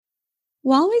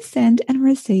While we send and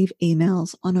receive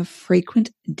emails on a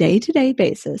frequent day-to-day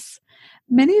basis,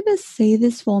 many of us see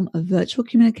this form of virtual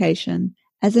communication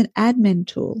as an admin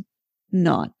tool,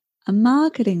 not a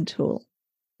marketing tool.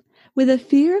 With a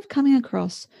fear of coming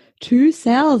across too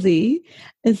salesy,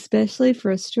 especially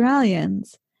for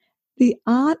Australians, the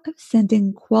art of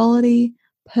sending quality,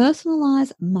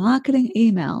 personalized marketing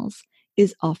emails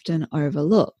is often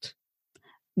overlooked.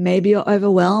 Maybe you're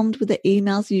overwhelmed with the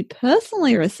emails you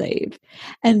personally receive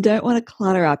and don't want to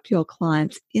clutter up your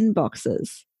clients'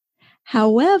 inboxes.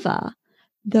 However,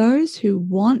 those who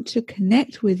want to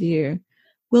connect with you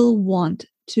will want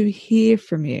to hear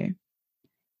from you.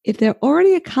 If they're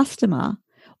already a customer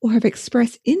or have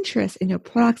expressed interest in your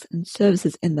products and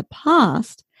services in the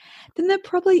past, then they're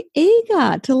probably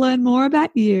eager to learn more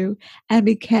about you and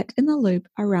be kept in the loop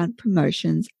around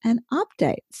promotions and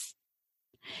updates.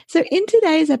 So in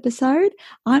today's episode,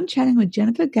 I'm chatting with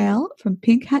Jennifer Gale from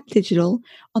Pink Hat Digital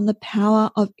on the power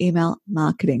of email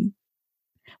marketing.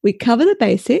 We cover the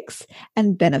basics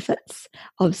and benefits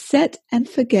of set and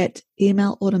forget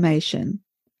email automation,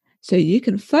 so you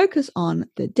can focus on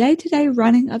the day-to-day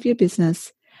running of your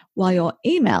business while your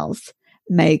emails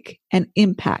make an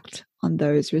impact on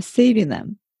those receiving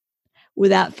them.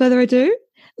 Without further ado,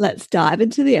 let's dive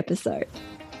into the episode.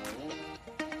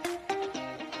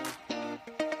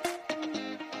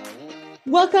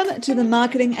 Welcome to the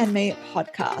Marketing and Me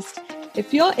podcast.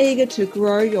 If you're eager to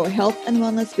grow your health and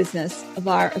wellness business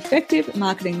via effective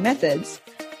marketing methods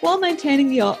while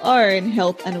maintaining your own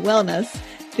health and wellness,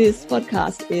 this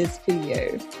podcast is for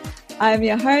you. I'm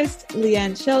your host,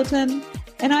 Leanne Shelton,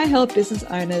 and I help business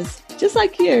owners just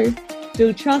like you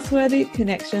build trustworthy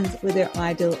connections with their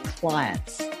ideal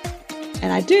clients.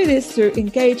 And I do this through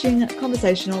engaging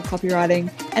conversational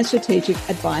copywriting and strategic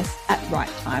advice at right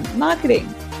time marketing.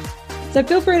 So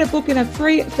feel free to book in a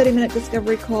free 30-minute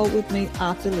discovery call with me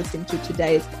after listening to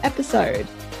today's episode.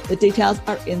 The details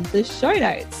are in the show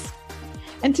notes.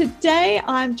 And today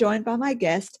I'm joined by my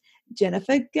guest,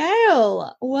 Jennifer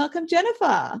Gale. Welcome,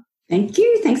 Jennifer. Thank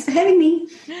you. Thanks for having me.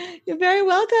 You're very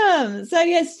welcome. So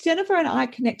yes, Jennifer and I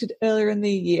connected earlier in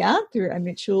the year through a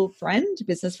mutual friend,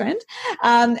 business friend,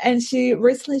 and she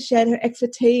recently shared her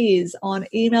expertise on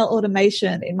email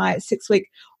automation in my 6-week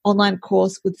online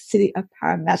course with City of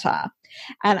Parramatta.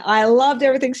 And I loved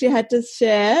everything she had to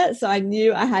share, so I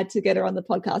knew I had to get her on the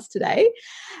podcast today.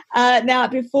 Now,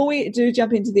 before we do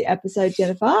jump into the episode,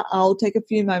 Jennifer, I'll take a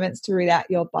few moments to read out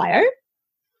your bio.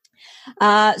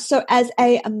 So as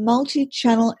a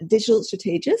multi-channel digital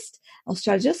strategist, I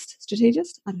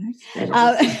don't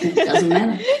know. Doesn't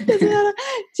matter.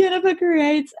 Jennifer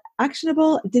creates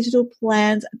actionable digital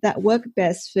plans that work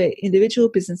best for individual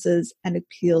businesses and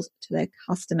appeals to their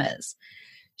customers.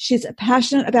 She's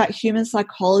passionate about human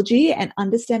psychology and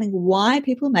understanding why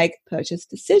people make purchase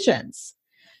decisions.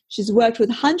 She's worked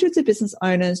with hundreds of business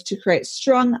owners to create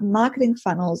strong marketing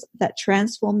funnels that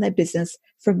transform their business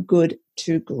from good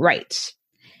to great.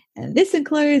 And this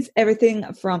includes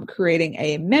everything from creating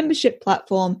a membership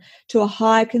platform to a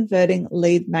high converting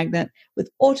lead magnet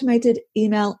with automated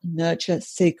email nurture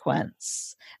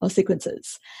sequences.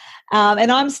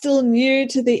 And I'm still new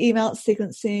to the email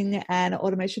sequencing and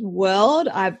automation world.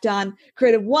 I've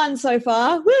created one so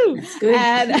far. Woo! That's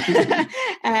good.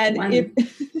 And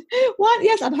one,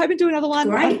 yes, I'm hoping to do another one.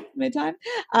 Great. Meantime.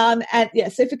 And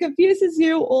yes, so if it confuses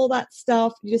you, all that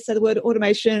stuff, you just say the word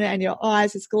automation and your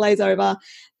eyes just glaze over,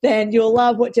 then you'll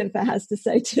love what Jennifer has to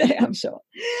say today, I'm sure.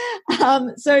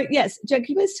 So yes, Jen,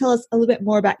 can you please tell us a little bit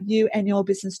more about you and your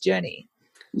business journey?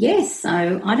 Yes, so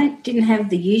I didn't have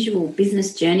the usual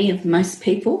business journey of most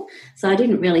people. So I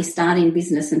didn't really start in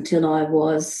business until I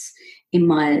was in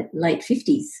my late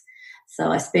 50s. So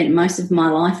I spent most of my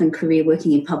life and career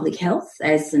working in public health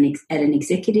at an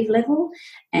executive level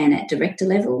and at director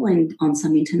level and on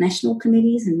some international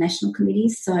committees and national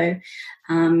committees. So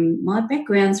my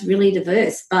background's really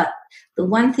diverse. But the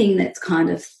one thing that's kind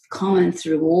of common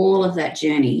through all of that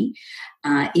journey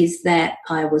is that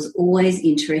I was always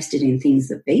interested in things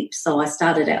that beep. So I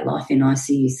started out life in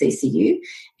ICU, CCU,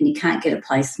 and you can't get a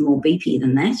place more beepy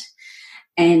than that.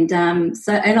 And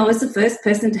I was the first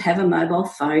person to have a mobile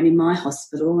phone in my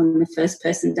hospital and the first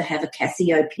person to have a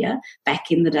Cassiopeia back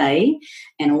in the day.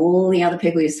 And all the other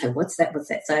people used to say, what's that?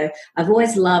 So I've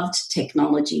always loved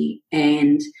technology.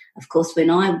 And, of course,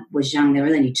 when I was young, there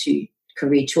were only two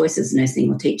career choices,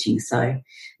 nursing or teaching. So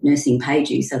nursing paid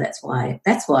you. So that's why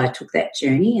I took that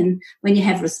journey. And when you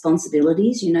have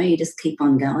responsibilities, you just keep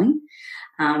on going.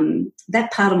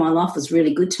 that part of my life was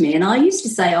really good to me. And I used to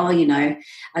say, I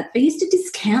used to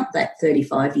discount that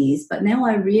 35 years, but now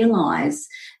I realise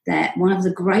that one of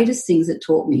the greatest things it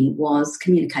taught me was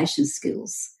communication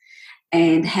skills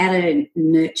and how to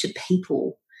nurture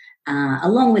people,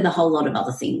 along with a whole lot of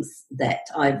other things that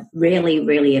I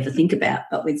rarely ever think about.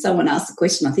 But when someone asks a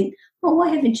question, I think, oh, why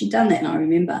haven't you done that? And I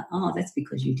remember, oh, that's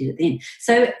because you did it then.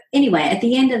 So anyway, at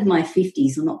the end of my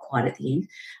 50s, well, not quite at the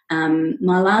end,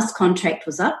 my last contract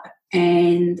was up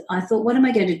and I thought, what am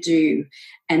I going to do?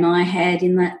 And I had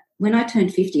when I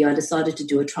turned 50, I decided to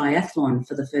do a triathlon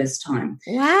for the first time.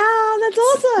 Wow, that's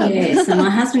awesome. Yeah, so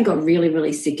my husband got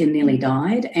really sick and nearly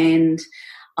died, and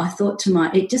I thought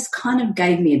it just kind of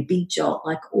gave me a big jolt,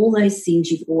 like all those things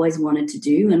you've always wanted to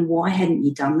do and why hadn't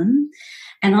you done them?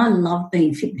 And I love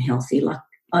being fit and healthy. Like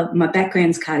my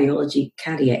background's cardiology,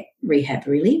 cardiac rehab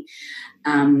really.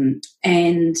 And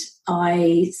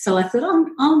I thought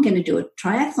I'm going to do a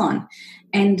triathlon.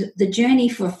 And the journey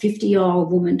for a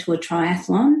 50-year-old woman to a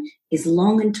triathlon is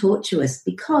long and tortuous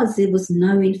because there was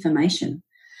no information.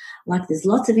 Like there's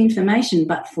lots of information,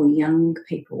 but for young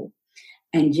people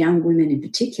and young women in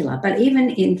particular. But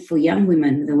even for young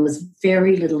women, there was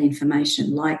very little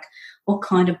information, like what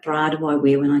kind of bra do I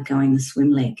wear when I go in the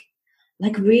swim leg?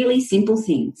 Like really simple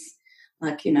things,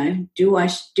 like, do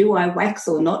I wax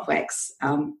or not wax?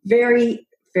 Very,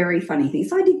 very funny things.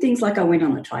 So I did things like I went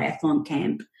on a triathlon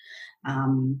camp,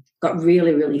 got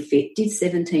really fit, did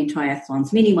 17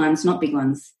 triathlons, mini ones, not big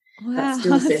ones. Wow. But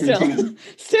still 17.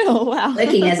 Still, wow.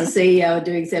 Working as a CEO and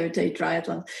doing 17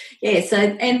 triathlons. Yeah, so,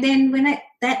 and then when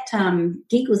that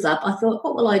gig was up, I thought,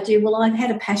 what will I do? Well, I've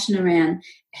had a passion around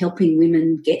helping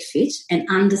women get fit and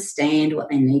understand what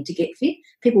they need to get fit.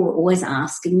 People were always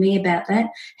asking me about that.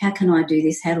 How can I do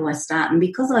this? How do I start? And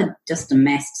because I just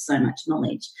amassed so much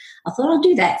knowledge, I thought I'll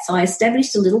do that. So I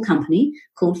established a little company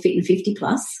called Fit and 50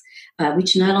 Plus,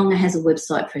 which no longer has a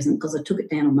website present because I took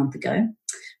it down a month ago.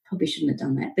 Probably shouldn't have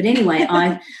done that. But anyway,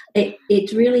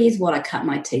 it really is what I cut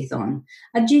my teeth on.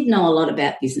 I did know a lot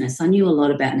about business. I knew a lot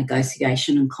about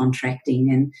negotiation and contracting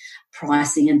and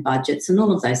pricing and budgets and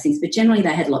all of those things. But generally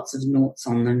they had lots of noughts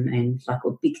on them and like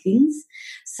all big things.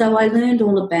 So I learned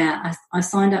all about, I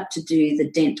signed up to do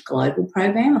the Dent Global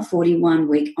program, a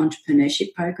 41-week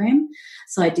entrepreneurship program.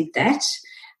 So I did that.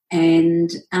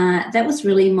 And that was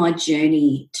really my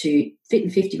journey to Fit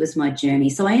and 50 was my journey.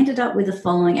 So I ended up with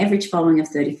average following of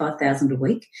 35,000 a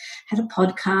week, had a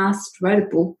podcast, wrote a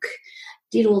book,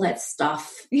 did all that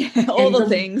stuff. Yeah, all the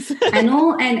things.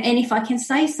 and if I can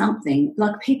say something,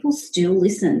 like people still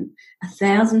listen.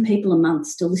 1,000 people a month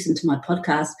still listen to my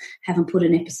podcast, haven't put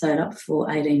an episode up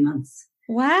for 18 months.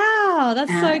 Wow, that's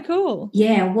so cool.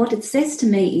 Yeah, what it says to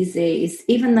me is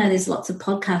even though there's lots of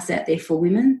podcasts out there for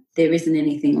women, there isn't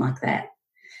anything like that.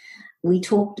 We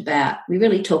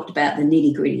really talked about the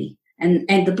nitty-gritty.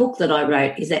 And the book that I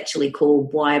wrote is actually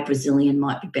called Why a Brazilian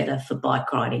Might Be Better for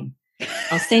Bike Riding.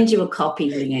 I'll send you a copy,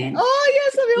 Leanne. Oh,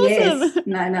 yes, that'd be awesome. Yes.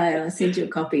 No, I'll send you a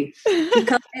copy.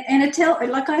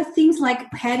 I have things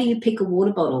like, how do you pick a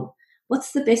water bottle?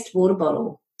 What's the best water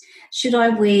bottle? Should I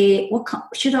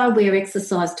wear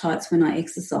exercise tights when I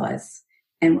exercise?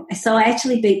 And so I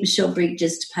actually beat Michelle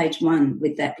Bridges to page 1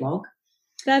 with that blog.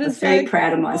 That is I was very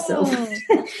proud of myself.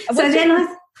 What's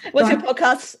your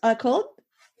podcast called?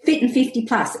 Fit and 50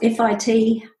 Plus,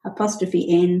 FIT''N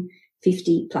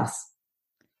 50 Plus.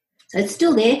 So it's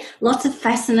still there. Lots of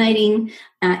fascinating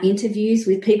interviews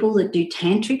with people that do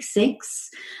tantric sex,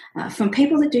 from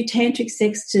people that do tantric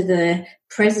sex to the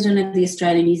president of the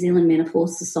Australian New Zealand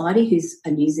Menopause Society, who's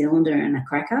a New Zealander and a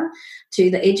cracker,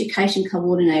 to the education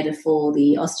coordinator for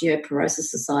the Osteoporosis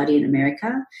Society in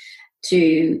America,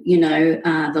 to,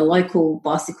 the local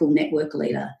bicycle network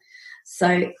leader.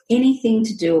 So anything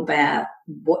to do about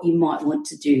what you might want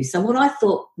to do. So what I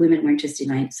thought women were interested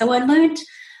in. So I learned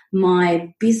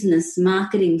my business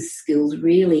marketing skills,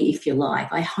 really, if you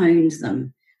like. I honed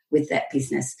them with that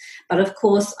business. But, of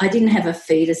course, I didn't have a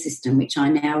feeder system, which I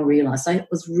now realise. So it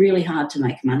was really hard to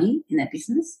make money in that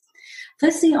business.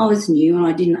 Firstly, I was new and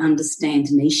I didn't understand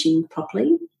niching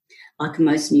properly, like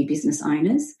most new business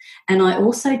owners. And I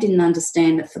also didn't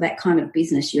understand that for that kind of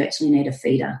business, you actually need a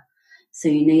feeder. So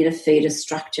you need a feeder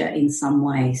structure in some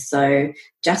way. So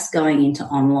just going into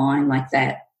online like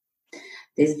that,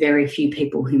 there's very few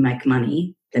people who make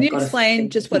money. Can you explain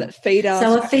just what a feeder?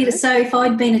 So a feeder. So if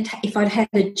I'd had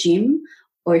a gym,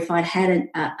 or if I'd had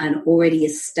an already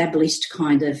established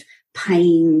kind of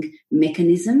paying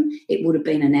mechanism, it would have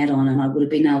been an add-on, and I would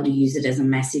have been able to use it as a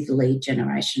massive lead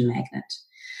generation magnet.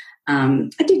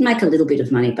 I did make a little bit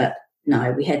of money, but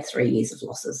no, we had 3 years of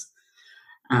losses.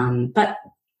 But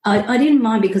I didn't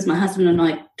mind because my husband and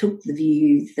I took the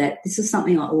view that this is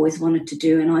something I always wanted to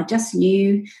do, and I just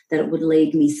knew that it would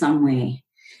lead me somewhere.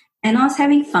 And I was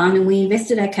having fun, and we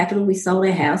invested our capital. We sold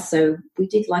our house, so we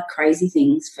did like crazy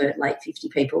things for late 50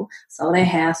 people. Sold our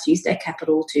house, used our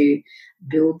capital to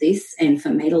build this, and for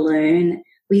me to learn.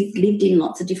 We lived in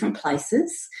lots of different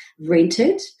places,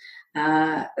 rented.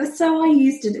 So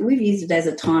we've used it as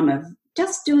a time of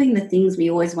just doing the things we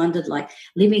always wondered, like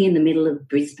living in the middle of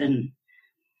Brisbane,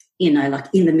 like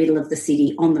in the middle of the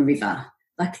city on the river.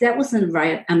 Like that was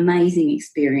an amazing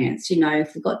experience.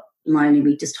 If we got lonely,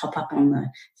 we'd just hop up on the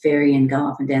ferry and go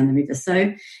up and down the river. So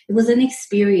it was an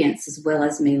experience as well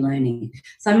as me learning.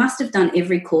 So I must have done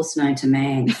every course known to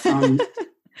man from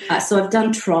so I've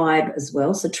done Tribe as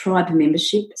well. So Tribe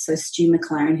membership. So Stu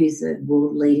McLaren, who's a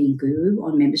world leading guru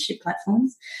on membership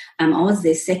platforms. I was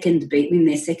their second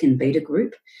beta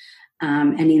group.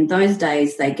 And in those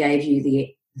days, they gave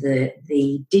you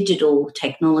the digital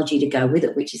technology to go with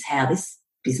it, which is how this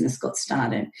business got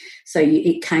started. So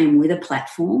it came with a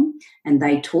platform, and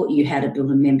they taught you how to build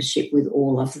a membership with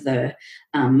all of the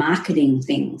marketing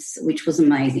things, which was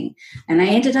amazing. And I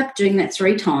ended up doing that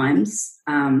 3 times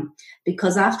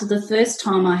because after the first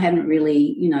time I hadn't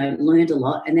really, learned a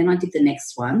lot, and then I did the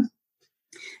next one.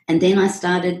 And then I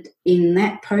started in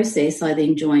that process. I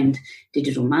then joined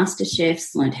Digital Master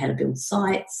Chefs, learned how to build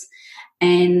sites,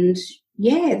 and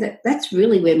that's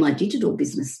really where my digital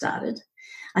business started.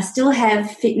 I still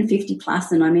have Fit and 50 Plus,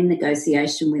 and I'm in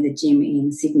negotiation with a gym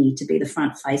in Sydney to be the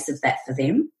front face of that for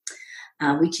them,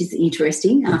 which is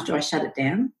interesting after I shut it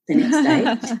down the next day.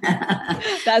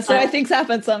 That's the way things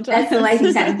happen sometimes. That's the way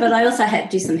things happen. But I also had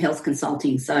to do some health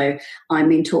consulting. So I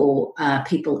mentor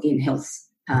people in health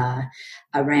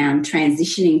around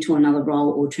transitioning to another role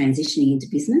or transitioning into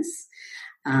business.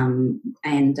 And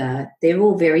they're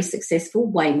all very successful,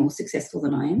 way more successful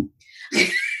than I am.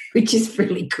 Which is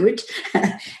really good.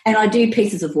 And I do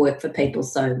pieces of work for people,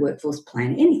 so workforce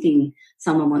plan, anything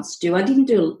someone wants to do. I didn't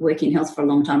do work in health for a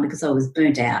long time because I was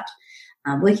burnt out.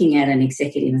 Working at an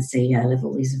executive and CEO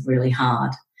level is really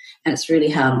hard, and it's really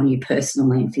hard on you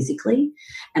personally and physically,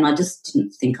 and I just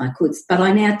didn't think I could. But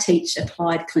I now teach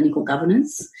applied clinical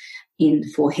governance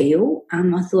for HEAL.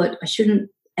 I thought I shouldn't.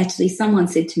 Actually, someone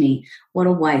said to me, what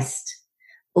a waste,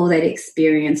 all that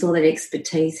experience, all that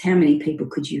expertise, how many people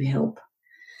could you help?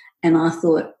 And I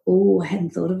thought, I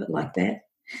hadn't thought of it like that.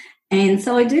 And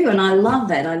so I do, and I love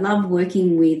that. I love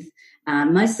working with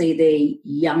mostly the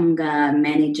younger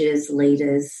managers,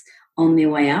 leaders on their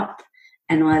way up,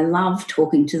 and I love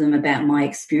talking to them about my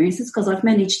experiences because I've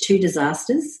managed 2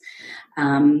 disasters.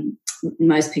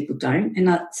 Most people don't. And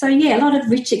a lot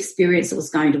of rich experience that was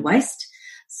going to waste.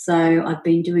 So I've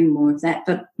been doing more of that.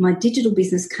 But my digital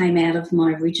business came out of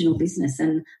my original business,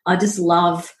 and I just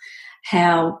love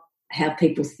how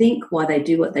people think, why they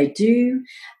do what they do,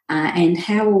 and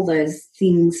how all those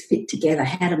things fit together,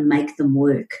 how to make them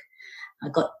work.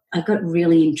 I got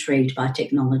really intrigued by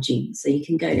technology, so you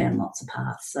can go down lots of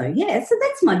paths. So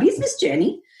that's my business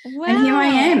journey. Wow. And here I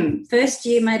am. First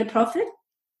year made a profit.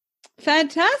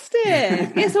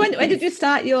 Fantastic. So when did you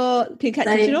start your Pink Hat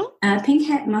Digital? Pink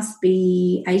Hat must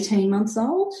be 18 months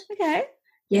old. Okay.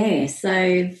 Yeah, so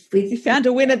you found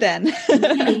a winner then.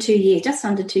 Nearly 2 years, just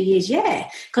under 2 years,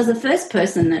 because the first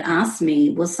person that asked me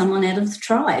was someone out of the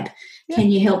tribe. Yeah.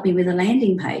 Can you help me with a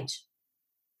landing page?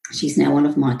 She's now one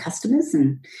of my customers,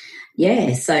 and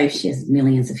so she has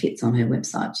millions of hits on her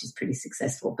website. She's pretty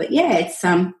successful. But it's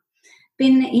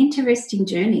been an interesting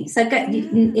journey. So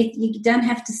you don't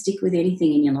have to stick with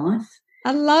anything in your life.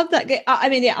 I love that. I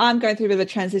mean, I'm going through a bit of a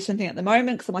transition thing at the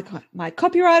moment because I'm like my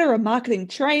copywriter or marketing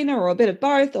trainer or a bit of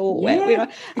both. Or it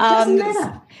doesn't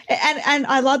matter. And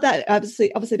I love that.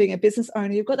 Obviously, being a business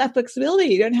owner, you've got that flexibility.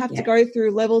 You don't have to go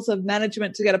through levels of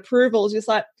management to get approvals. Just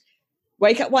like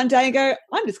wake up one day and go,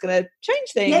 I'm just going to change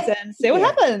things and see what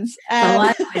happens.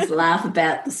 I always laugh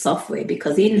about the software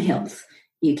because in health,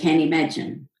 you can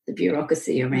imagine the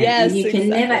bureaucracy around. Yes, and you can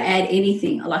never add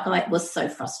anything. Like I was so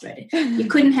frustrated. You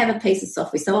couldn't have a piece of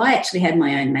software. So I actually had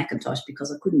my own Macintosh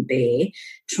because I couldn't bear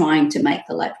trying to make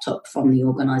the laptop from the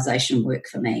organisation work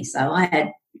for me. So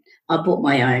I bought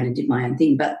my own and did my own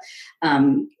thing. But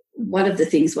one of the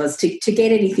things was to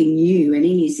get anything new and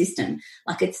in your system,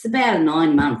 like it's about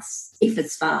 9 months if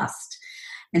it's fast.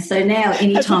 And so now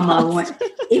anytime I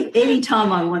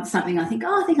want something, I think,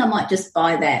 I think I might just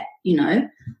buy that,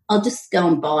 I'll just go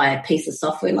and buy a piece of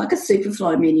software like a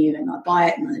Superfly menu, and I buy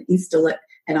it and I install it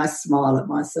and I smile at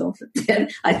myself.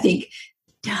 I think,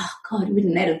 oh, God,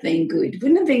 wouldn't that have been good?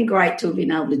 Wouldn't it have been great to have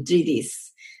been able to do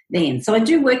this then. So I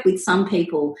do work with some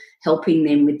people, helping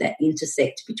them with that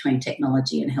intersect between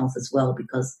technology and health as well,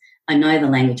 because I know the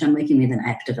language. I'm working with an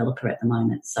app developer at the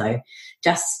moment, so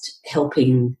just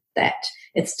helping that.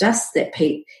 It's just that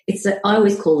I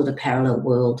always call it a parallel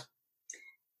world.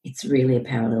 It's really a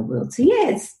parallel world. So, yeah,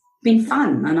 it's been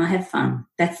fun, and I have fun.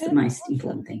 That's the most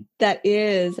important thing. That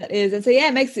is. And so, yeah,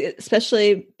 it makes it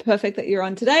especially perfect that you're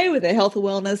on today with a health and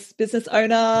wellness business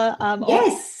owner.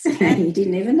 Yes, you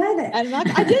didn't even know that. And Mark,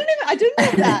 I didn't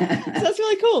know that. So that's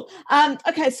really cool.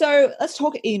 Okay, so let's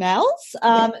talk emails.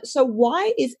 So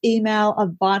why is email a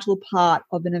vital part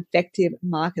of an effective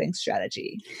marketing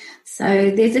strategy? So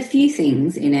there's a few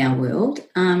things in our world.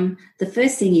 The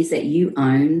first thing is that you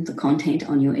own the content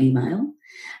on your email.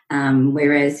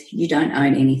 Whereas you don't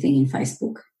own anything in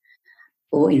Facebook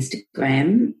or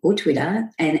Instagram or Twitter,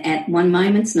 and at one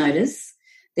moment's notice,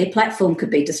 their platform could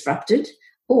be disrupted,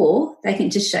 or they can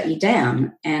just shut you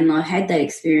down. And I had that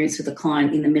experience with a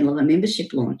client in the middle of a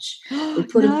membership launch. We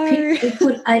put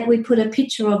a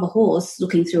picture of a horse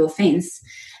looking through a fence,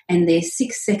 and their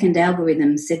 6-second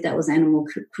algorithm said that was animal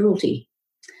cruelty.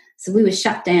 So we were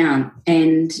shut down,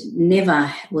 and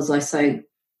never was I so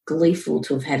gleeful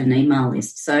to have had an email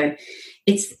list. So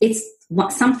it's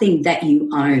something that you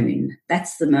own.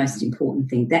 That's the most important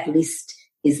thing. That list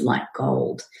is like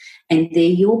gold. And they're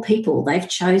your people. They've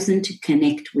chosen to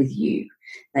connect with you.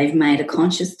 They've made a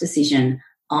conscious decision,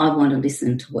 I want to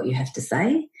listen to what you have to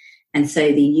say. And so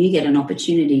then you get an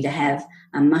opportunity to have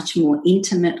a much more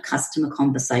intimate customer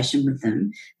conversation with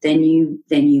them than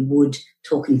you would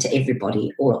talking to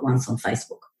everybody all at once on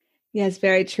Facebook. Yeah, it's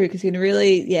very true, because you can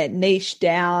really, niche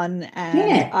down.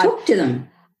 And talk to them.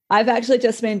 I've actually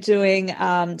just been doing,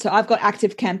 so I've got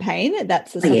Active Campaign.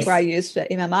 That's the software I use for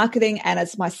email marketing, and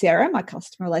it's my CRM, my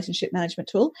customer relationship management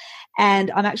tool.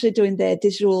 And I'm actually doing their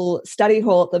digital study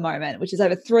hall at the moment, which is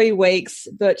over 3 weeks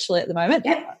virtually at the moment.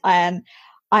 Yep. And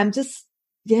I'm just,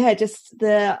 they just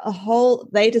are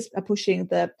pushing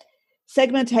the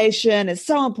segmentation is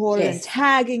so important, and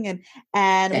tagging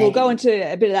and we'll go into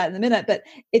a bit of that in a minute. But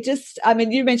it just,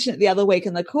 you mentioned it the other week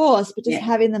in the course, but just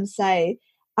having them say,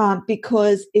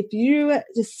 because if you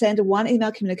just send one email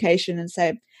communication and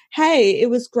say, hey, it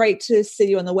was great to see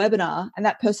you on the webinar, and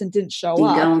that person didn't show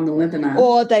up. Go on the webinar.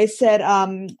 Or they said,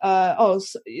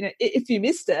 if you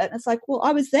missed it, and it's like, well,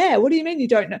 I was there. What do you mean you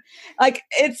don't know? Like,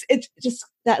 it's just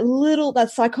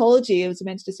that psychology it was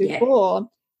meant to just before.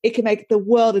 It can make the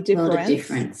world of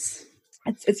difference.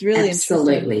 It's really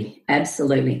interesting.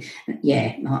 Absolutely.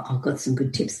 Yeah, I've got some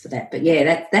good tips for that. But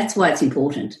yeah, that's why it's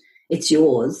important. It's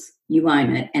yours. You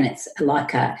own it, and it's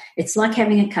like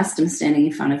having a customer standing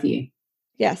in front of you.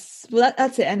 Yes, well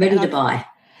that's it. And ready to buy.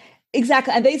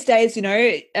 Exactly. And these days,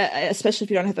 especially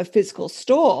if you don't have a physical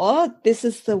store, this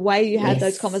is the way you have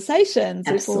those conversations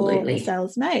before the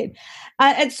sale's made.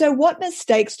 And so what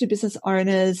mistakes do business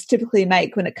owners typically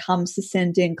make when it comes to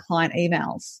sending client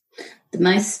emails?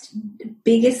 The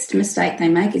biggest mistake they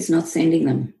make is not sending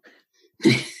them.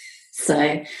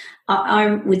 So I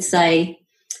would say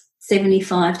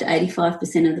 75 to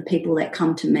 85% of the people that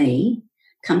come to me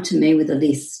with a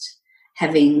list,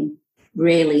 having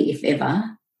rarely, if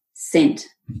ever, sent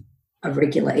a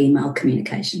regular email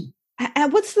communication.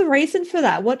 And what's the reason for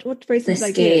that? What reason?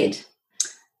 They're scared.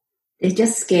 They're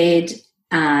just scared.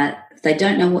 They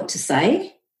don't know what to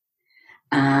say.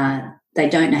 They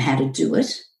don't know how to do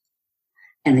it,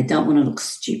 and they don't want to look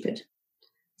stupid.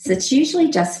 So it's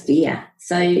usually just fear.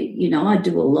 So, I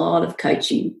do a lot of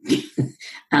coaching.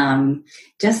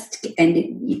 They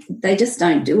just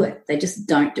don't do it. They just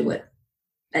don't do it.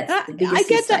 That's the biggest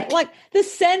mistake. That. Like, the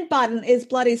send button is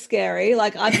bloody scary.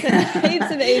 Like, I've sent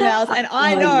heaps of emails, and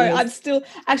I know I'm still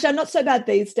 – I'm not so bad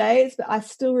these days, but I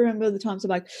still remember the times I'm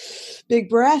like, big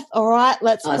breath, all right,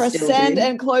 let's press send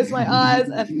and close my eyes.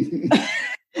 And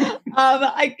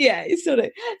you still do.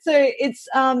 So it's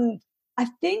I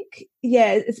think,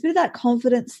 it's a bit of that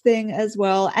confidence thing as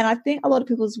well. And I think a lot of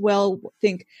people as well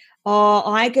think,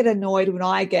 I get annoyed when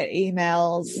I get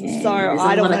emails, so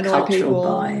I don't want to annoy people.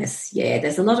 Bias. Yeah,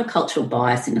 there's a lot of cultural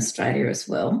bias in Australia as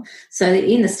well. So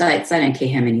in the States, they don't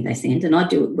care how many they send, and I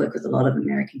do work with a lot of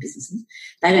American businesses.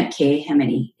 They don't care how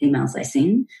many emails they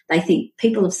send. They think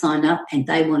people have signed up and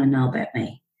they want to know about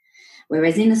me.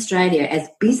 Whereas in Australia, as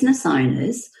business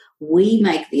owners, we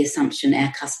make the assumption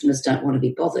our customers don't want to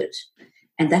be bothered.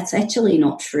 And that's actually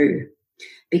not true,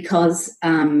 because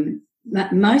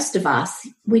most of us,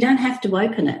 we don't have to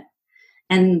open it.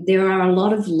 And there are a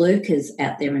lot of lurkers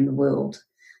out there in the world.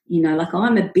 Like,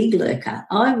 I'm a big lurker.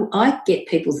 I get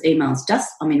people's emails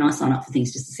I sign up for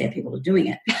things just to see how people are doing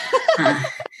it.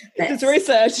 Just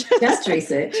research. Just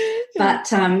research.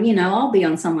 But, I'll be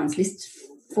on someone's list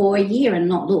for a year and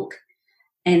not look,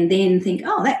 and then think,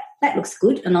 oh, that looks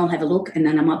good, and I'll have a look, and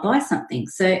then I might buy something.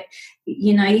 So,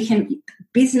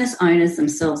 business owners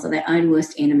themselves are their own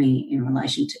worst enemy in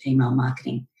relation to email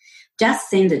marketing. Just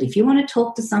send it. If you want to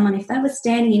talk to someone, if they were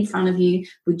standing in front of you,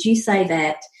 would you say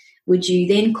that? Would you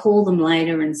then call them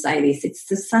later and say this? It's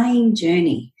the same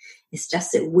journey. It's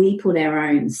just that we put our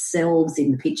own selves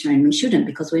in the picture, and we shouldn't,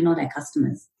 because we're not our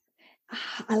customers.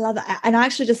 I love that. And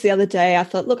actually just the other day I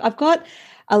thought, look, I've got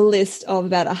a list of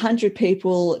about 100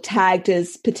 people tagged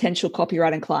as potential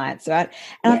copywriting clients, right?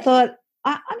 And I thought,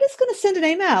 I'm just going to send an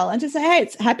email and just say, hey,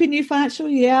 it's happy new financial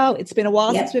year. It's been a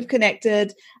while since we've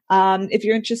connected. If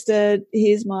you're interested,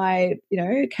 here's my,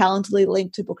 Calendly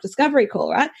link to book a discovery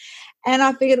call, right? And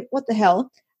I figured, what the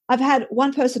hell? I've had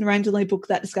one person randomly book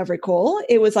that discovery call.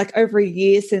 It was like over a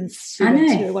year since she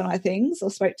went to one of my things or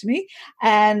spoke to me.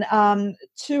 And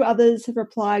 2 others have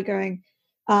replied going,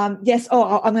 yes,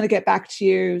 I'm going to get back to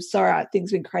you. Sorry,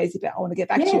 things have been crazy, but I want to get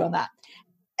back to you on that.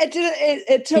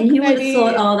 It took and you maybe... would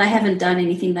have thought, they haven't done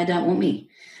anything, they don't want me.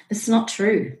 It's not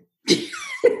true.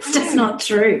 It's just not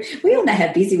true. We all know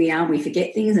how busy we are. We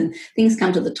forget things, and things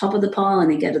come to the top of the pile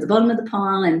and then go to the bottom of the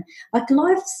pile. And like,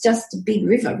 life's just a big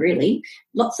river, really.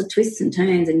 Lots of twists and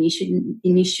turns, and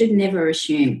you should never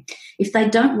assume. If they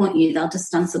don't want you, they'll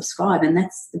just unsubscribe, and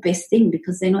that's the best thing,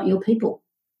 because they're not your people.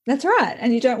 That's right,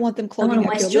 and you don't want them clogging up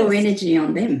your list. Don't want to waste your energy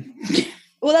on them.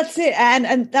 Well, that's it,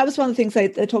 and that was one of the things they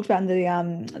talked about in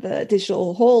the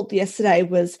digital hall yesterday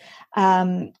was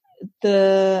to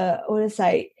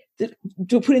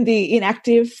put in the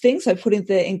inactive thing, so putting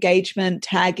the engagement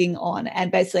tagging on,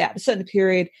 and basically at a certain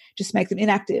period just make them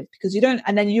inactive, because you don't,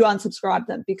 and then you unsubscribe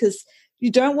them because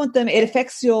you don't want them. It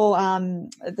affects your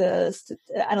the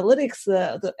analytics,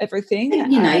 the everything.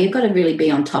 You've got to really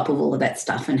be on top of all of that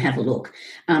stuff and have a look.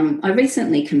 I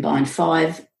recently combined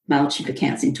 5 MailChimp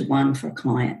accounts into one for a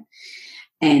client,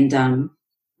 and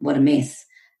what a mess.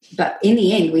 But in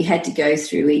the end, we had to go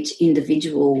through each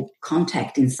individual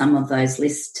contact in some of those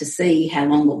lists to see how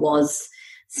long it was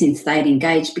since they'd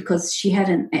engaged, because she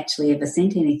hadn't actually ever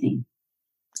sent anything.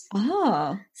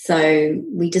 Oh. So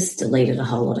we just deleted a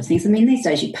whole lot of things. I mean, these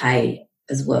days you pay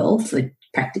as well for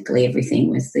practically everything,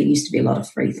 whereas there used to be a lot of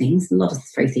free things. A lot of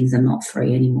free things are not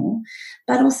free anymore.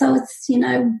 But also it's,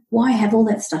 why have all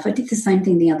that stuff? I did the same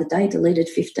thing the other day, deleted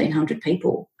 1,500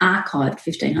 people, archived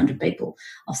 1,500 people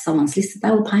off someone's list that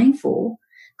they were paying for,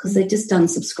 because they just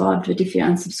unsubscribed. But if you're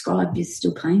unsubscribed, you're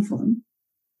still paying for them.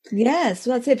 Yes,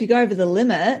 well, that's it. If you go over the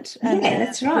limit.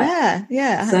 That's right.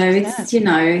 Yeah.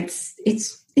 100%.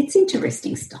 So it's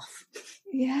interesting stuff.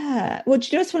 Yeah. Well, do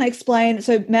you just want to explain?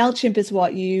 So MailChimp is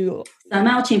what you... So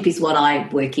MailChimp is what I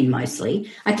work in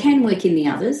mostly. I can work in the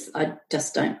others. I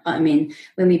just don't. I mean,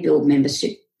 when we build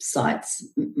membership sites,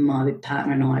 my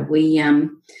partner and I, we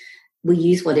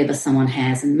use whatever someone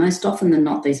has, and most often than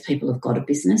not, these people have got a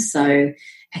business. So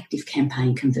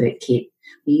ActiveCampaign, ConvertKit.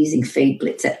 We're using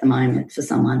FeedBlitz at the moment for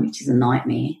someone, which is a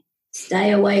nightmare.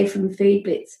 Stay away from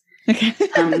FeedBlitz. Okay.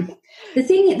 The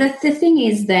thing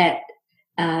is that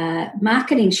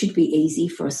marketing should be easy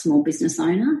for a small business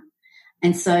owner,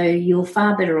 and so you're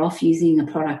far better off using a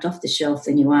product off the shelf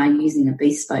than you are using a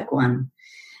bespoke one,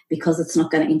 because it's not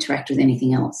going to interact with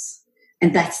anything else.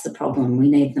 And that's the problem. We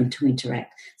need them to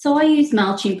interact. So I use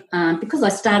MailChimp because I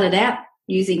started out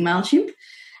using MailChimp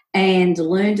and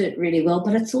learned it really well,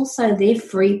 but it's also their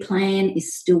free plan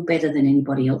is still better than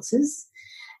anybody else's.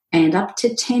 And up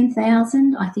to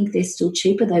 10,000, I think they're still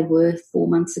cheaper. They were 4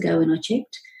 months ago when I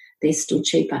checked. They're still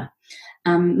cheaper.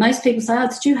 Most people say,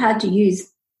 it's too hard to use.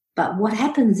 But what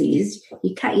happens is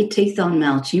you cut your teeth on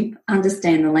MailChimp,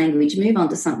 understand the language, move on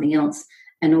to something else,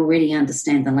 and already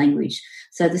understand the language.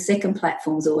 So the second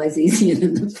platform is always easier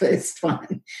than the first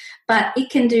one. But it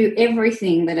can do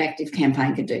everything that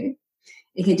ActiveCampaign can do.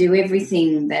 It can do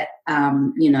everything that,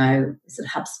 sort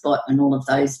of HubSpot and all of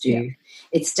those do. Yeah.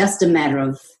 It's just a matter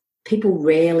of people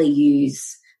rarely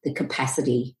use the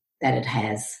capacity that it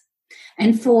has.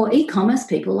 And for e-commerce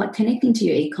people, like, connecting to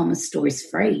your e-commerce store is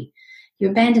free.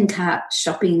 Your abandoned cart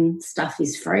shopping stuff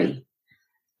is free.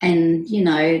 And,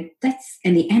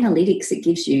 and the analytics it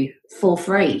gives you for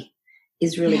free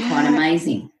is really quite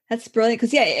amazing. That's brilliant,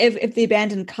 because, if the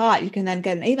abandoned cart, you can then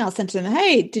get an email sent to them,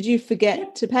 hey, did you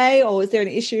forget to pay, or is there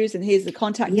any issues, and here's the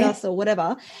contact us or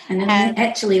whatever. And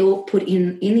actually all put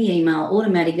in the email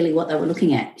automatically what they were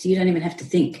looking at, so you don't even have to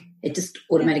think. It just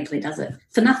automatically does it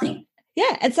for nothing.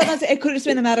 Yeah, and sometimes it could have just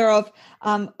been a matter of,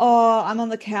 I'm on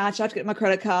the couch, I have to get my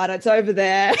credit card, it's over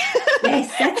there.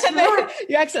 Yes, that's right.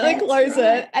 You accidentally close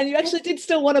it, and you actually did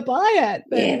still want to buy it.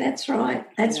 But, yeah, that's right.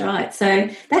 That's right. So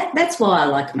that's why I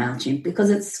like MailChimp, because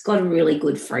it's got a really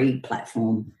good free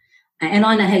platform. And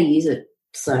I know how to use it.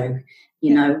 So,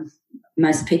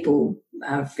 most people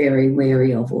are very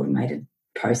wary of automated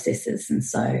processes. And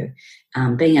so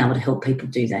being able to help people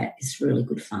do that is really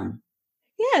good fun.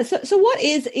 Yeah. So what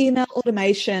is email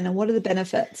automation and what are the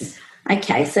benefits?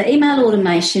 Okay, so email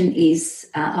automation is,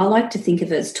 I like to think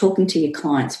of it as talking to your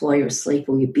clients while you're asleep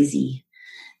or you're busy.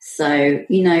 So,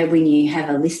 when you have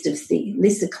a list of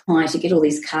clients, you get all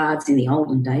these cards in the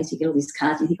olden days, you get all these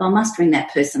cards and you think, I must ring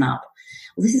that person up.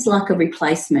 Well, this is like a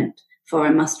replacement for I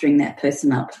must ring that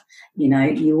person up.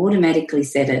 You automatically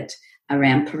set it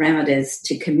around parameters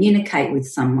to communicate with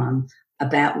someone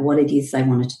about what it is they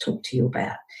wanted to talk to you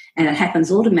about. And it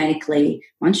happens automatically.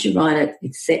 Once you write it,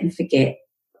 it's set and forget,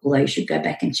 although you should go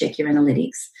back and check your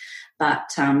analytics. But,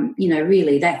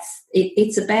 really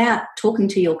it's about talking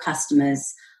to your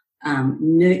customers,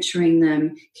 nurturing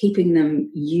them, keeping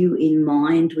you in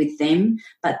mind with them,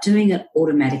 but doing it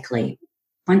automatically.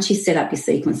 Once you set up your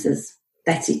sequences,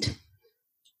 that's it.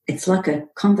 It's like a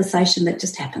conversation that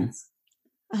just happens.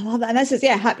 I love that. And that's just,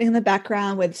 happening in the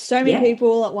background with so many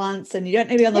people at once, and you don't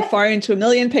need to be on the phone to a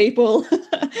million people.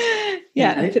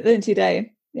 And fit that into your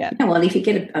day. Yeah. Well, if you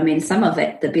get some of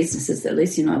it, the businesses that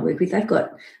Lucy and I work with, they've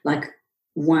got like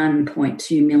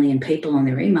 1.2 million people on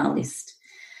their email list,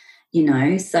 so,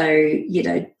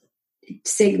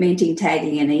 segmenting,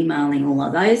 tagging and emailing all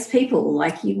of those people,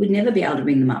 like you would never be able to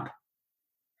ring them up.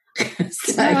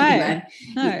 So, no.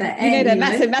 You need a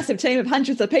massive team of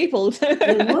hundreds of people.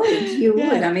 You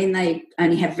would. They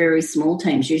only have very small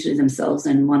teams, usually themselves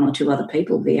and one or two other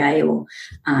people, VA or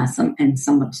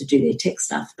someone to do their tech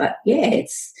stuff. But you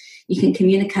can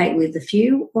communicate with a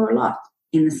few or a lot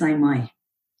in the same way.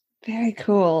 Very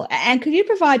cool. And could you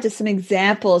provide just some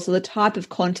examples of the type of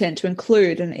content to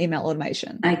include in email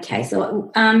automation? Okay,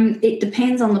 so it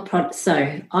depends on the product. So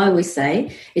I always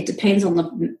say it depends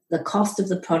on the cost of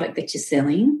the product that you're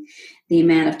selling, the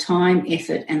amount of time,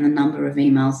 effort, and the number of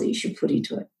emails that you should put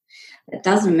into it. That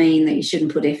doesn't mean that you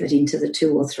shouldn't put effort into the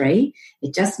 2 or 3.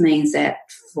 It just means that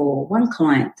for one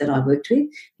client that I worked with,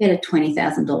 he had a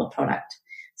 $20,000 product.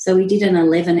 So we did an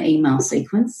 11 email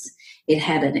sequence. It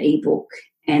had an ebook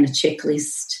and a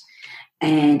checklist,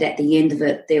 and at the end of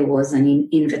it there was an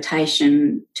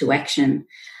invitation to action,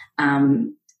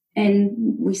 and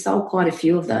we sold quite a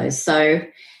few of those. So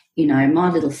my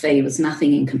little fee was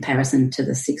nothing in comparison to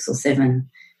the 6 or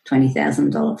 7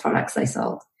 $20,000 products they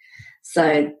sold.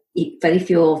 So but if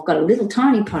you've got a little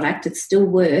tiny product, it's still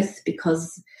worth,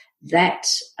 because that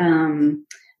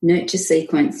nurture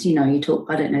sequence, I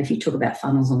don't know if you talk about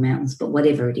funnels or mountains, but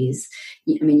whatever it is,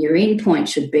 your end point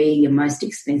should be your most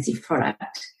expensive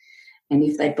product. And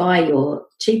if they buy your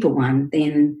cheaper one,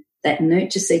 then that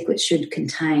nurture sequence should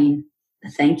contain the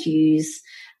thank yous,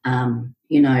 I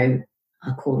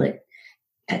call it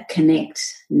a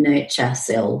connect, nurture,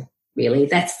 sell, really.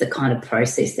 That's the kind of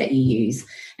process that you use.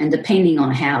 And depending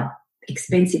on how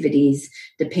expensive it is,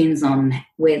 depends on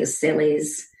where the sell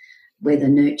is, where the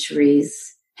nurture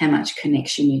is, how much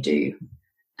connection you do,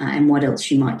 and what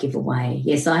else you might give away.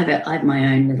 Yes, I have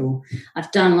my own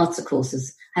I've done lots of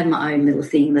courses. I have my own little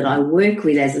thing that I work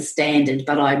with as a standard,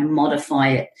 but I modify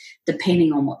it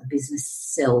depending on what the business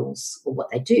sells or what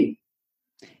they do.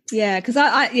 Yeah, because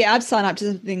I've signed up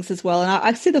to some things as well, and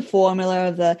I see the formula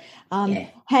of the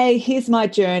hey, here's my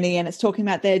journey, and it's talking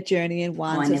about their journey in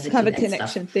one. So it's kind of a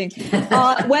connection thing.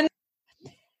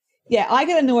 I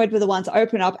get annoyed with the ones that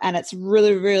open up and it's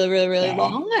really, really, really, really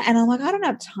long. And I'm like, I don't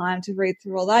have time to read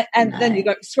through all that. And then you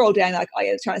go scroll down, like, oh,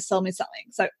 yeah, it's trying to sell me something.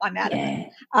 So I'm out of it.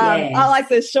 I like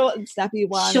the short and snappy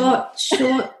one. Short,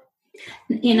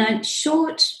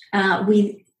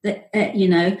 with,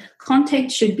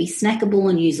 content should be snackable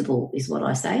and usable is what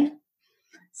I say.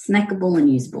 Snackable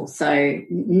and usable. So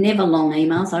never long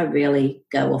emails. I rarely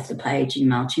go off the page in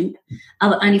MailChimp,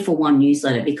 only for one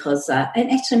newsletter, because,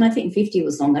 and actually I think 50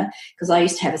 was longer, because I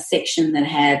used to have a section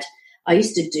that I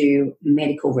used to do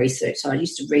medical research. So I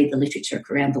used to read the literature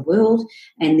around the world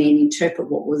and then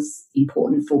interpret what was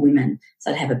important for women.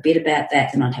 So I'd have a bit about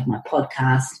that, then I'd have my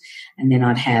podcast, and then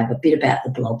I'd have a bit about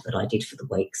the blog that I did for the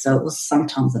week. So it was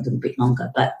sometimes a little bit longer,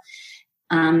 but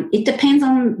it depends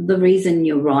on the reason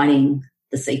you're writing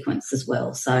the sequence as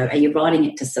well. So are you writing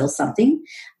it to sell something?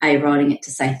 Are you writing it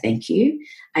to say thank you?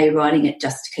 Are you writing it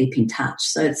just to keep in touch?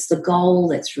 So it's the goal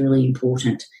that's really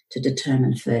important to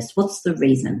determine first. What's the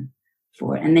reason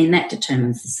for it? And then that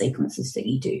determines the sequences that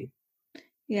you do.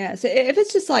 Yeah. So if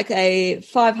it's just like a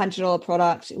 $500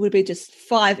 product, it would be just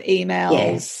 5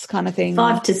 emails kind of thing.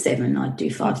 5 to 7. I'd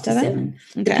do 5 to 7,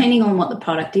 depending on what the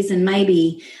product is. And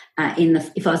maybe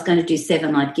if I was going to do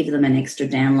 7, I'd give them an extra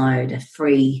download, a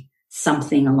free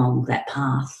something along that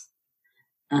path.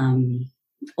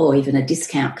 or even a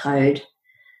discount code.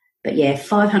 But yeah,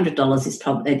 $500 is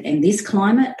probably, in this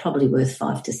climate, probably worth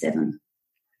 5 to 7,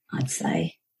 I'd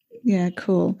say. Yeah,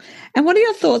 cool. And what are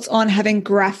your thoughts on having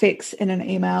graphics in an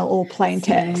email or plain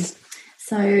text?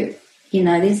 So,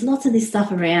 there's lots of this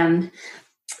stuff around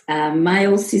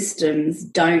mail systems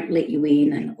don't let you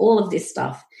in and all of this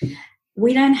stuff.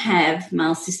 We don't have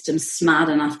mail systems smart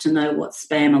enough to know what's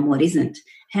spam and what isn't.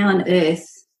 How on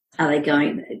earth are they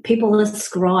going? People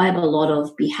ascribe a lot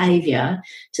of behaviour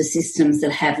to systems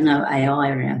that have no AI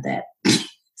around that.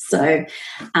 So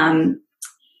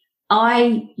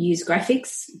I use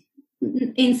graphics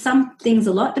in some things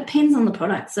a lot. Depends on the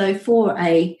product. So for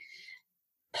a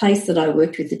place that I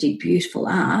worked with that did beautiful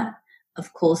art,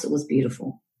 of course it was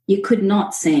beautiful. You could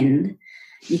not send,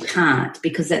 you can't,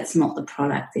 because that's not the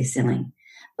product they're selling.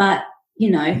 But,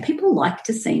 people like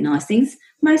to see nice things.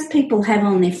 Most people have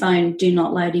on their phone, do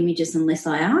not load images unless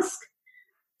I ask.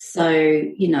 So,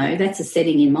 that's a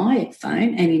setting in my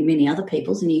phone and in many other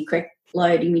people's, and you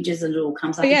load images and it all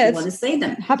comes up if you want to see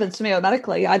them. It happens to me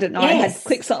automatically. I didn't know I had to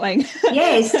click something.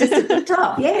 Yes, just at the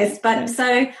top, yes. But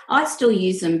so I still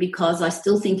use them because I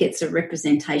still think it's a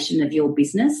representation of your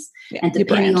business. Yeah, and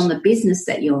depending on the business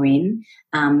that you're in,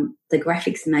 the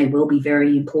graphics may well be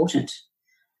very important.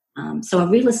 So a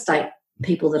real estate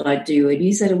people that I do a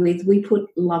newsletter with, we put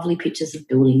lovely pictures of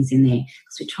buildings in there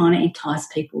because we're trying to entice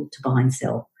people to buy and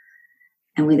sell.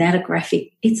 And without a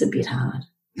graphic, it's a bit hard.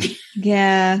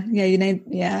 Yeah, you need,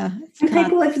 yeah. And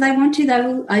people, if they want to, they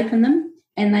will open them,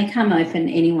 and they come open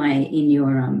anyway in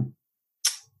your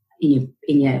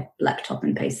laptop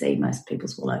and PC. Most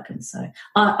people's will open. So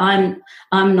I'm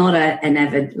not an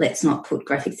avid. Let's not put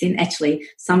graphics in. Actually,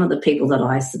 some of the people that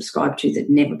I subscribe to that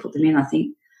never put them in, I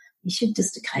think you should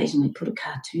just occasionally put a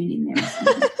cartoon in there. Or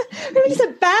something. Maybe just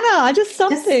a banner, just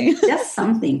something, just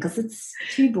something, because it's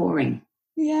too boring.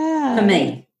 Yeah, for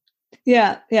me.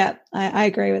 Yeah, I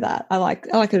agree with that. I like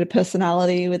a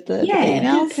personality with the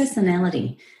emails.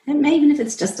 Personality, and even if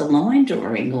it's just a line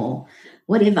drawing or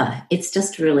whatever, it's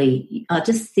just really. I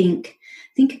just think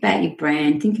about your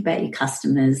brand, think about your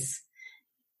customers.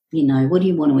 What do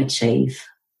you want to achieve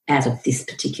out of this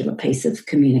particular piece of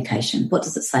communication? What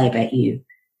does it say about you?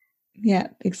 Yeah,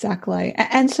 exactly.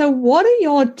 And so, what are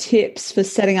your tips for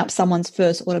setting up someone's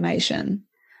first automation?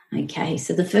 Okay,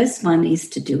 so the first one is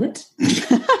to do it.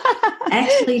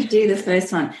 Actually do the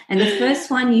first one. And the first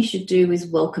one you should do is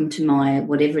welcome to my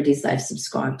whatever it is they've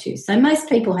subscribed to. So most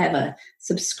people have a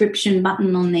subscription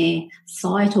button on their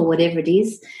site or whatever it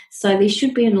is. So there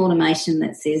should be an automation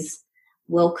that says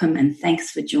welcome and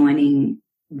thanks for joining,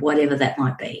 whatever that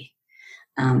might be.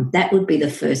 That would be the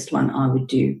first one I would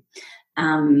do.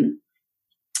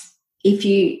 If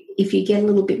you get a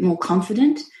little bit more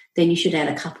confident, then you should add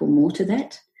a couple more to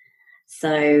that.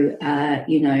 So,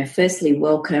 firstly,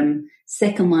 welcome.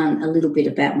 Second one, a little bit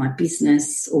about my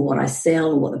business or what I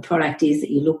sell or what the product is that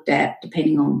you looked at,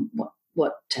 depending on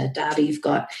what data you've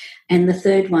got. And the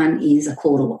third one is a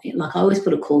call to action. Like I always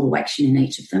put a call to action in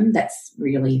each of them. That's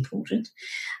really important.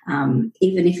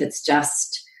 Even if it's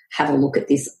just have a look at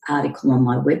this article on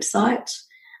my website,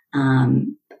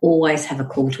 always have a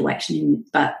call to action.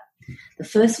 But the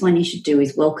first one you should do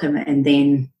is welcome and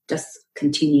then just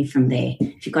continue from there.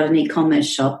 If you've got an e-commerce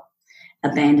shop,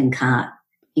 abandon cart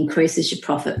increases your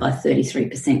profit by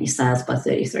 33%, your sales by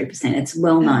 33%. It's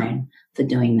well known for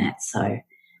doing that. So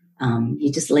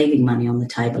you're just leaving money on the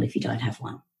table if you don't have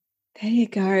one. There you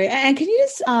go. And can you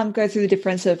just go through the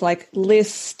difference of like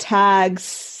lists, tags,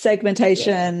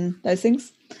 segmentation, those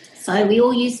things? So we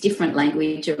all use different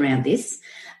language around this,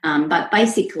 but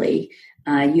basically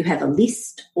you have a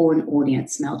list or an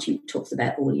audience. MailChimp talks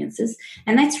about audiences,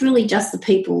 and that's really just the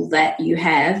people that you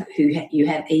have who you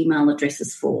have email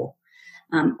addresses for.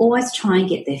 Always try and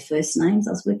get their first names.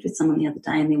 I was worked with someone the other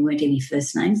day and there weren't any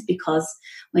first names, because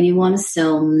when you want to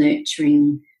send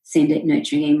nurturing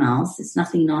emails, there's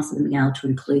nothing nicer than being able to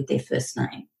include their first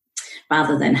name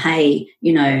rather than, hey,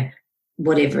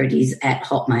 whatever it is at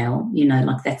Hotmail,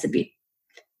 like that's a bit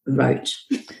rote.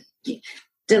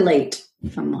 Delete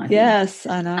from my Yes,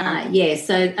 I know.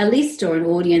 So a list or an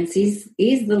audience is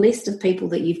the list of people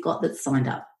that you've got that signed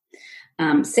up.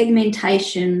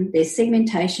 Segmentation, there's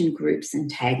segmentation, groups and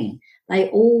tagging. They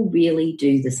all really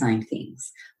do the same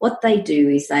things. What they do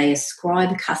is they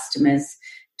ascribe customers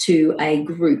to a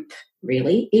group,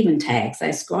 really, even tags. They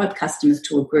ascribe customers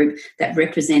to a group that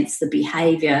represents the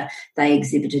behaviour they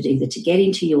exhibited either to get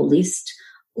into your list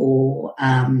or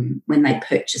when they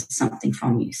purchased something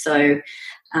from you. So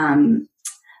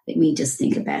let me just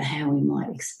think about how we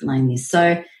might explain this.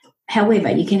 So,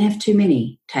 however, you can have too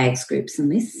many tags, groups and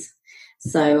lists.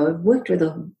 So I've worked with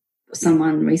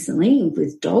someone recently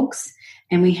with dogs,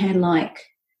 and we had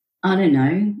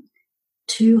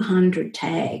 200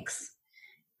 tags,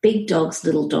 big dogs,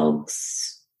 little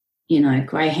dogs,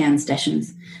 greyhounds,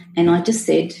 dachshunds. And I just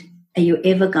said, are you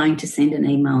ever going to send an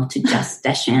email to just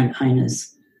dachshund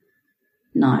owners?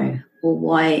 No. Well,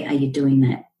 why are you doing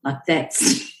that?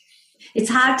 It's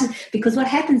hard to, because what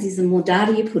happens is the more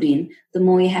data you put in, the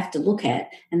more you have to look at,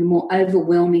 and the more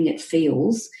overwhelming it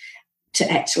feels to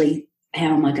actually,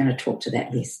 how am I going to talk to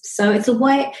that list? So it's a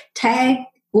way, tag,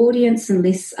 audience and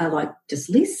lists are like just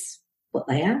lists, what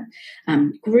they are.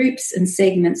 Groups and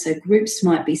segments, so groups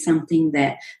might be something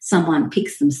that someone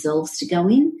picks themselves to go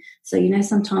in. So,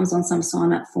 sometimes on some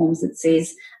sign-up forms it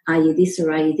says, are you this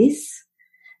or are you this?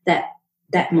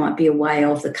 That might be a way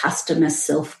of the customer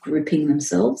self-grouping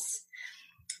themselves,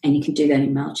 and you can do that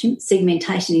in MailChimp.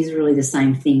 Segmentation is really the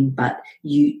same thing, but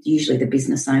usually the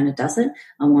business owner does it.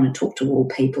 I want to talk to all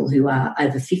people who are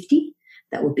over 50.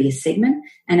 That would be a segment.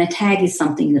 And a tag is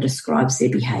something that describes their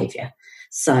behaviour.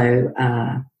 So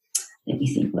let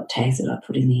me think, what tags did I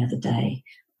put in the other day?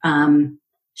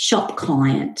 Shop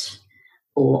client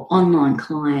or online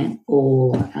client,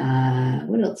 or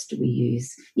what else do we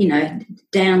use?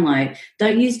 Download.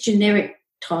 Don't use generic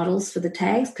titles for the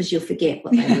tags because you'll forget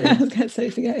what they were. I was going to say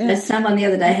forget, yeah. Someone the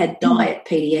other day had diet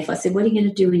PDF. I said, what are you going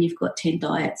to do when you've got 10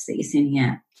 diets that you're sending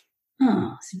out?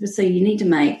 Oh, so you need to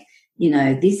make,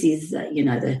 this is,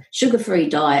 the sugar-free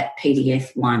diet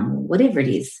PDF 1 or whatever it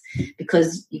is,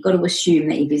 because you've got to assume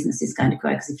that your business is going to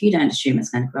grow, because if you don't assume it's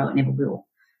going to grow, it never will.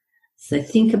 So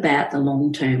think about the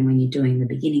long term when you're doing the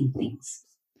beginning things.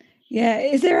 Yeah.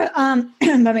 Is there a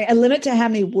limit to how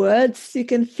many words you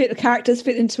can characters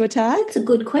fit into a tag? That's a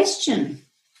good question.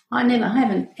 I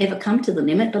haven't ever come to the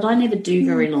limit, but I never do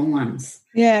very long ones.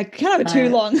 Yeah, can't have it too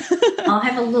long. I'll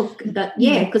have a look. But,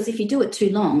 because if you do it too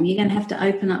long, you're going to have to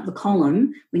open up the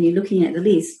column when you're looking at the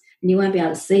list and you won't be able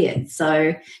to see it.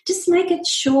 So just make it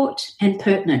short and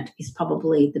pertinent is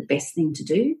probably the best thing to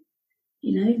do.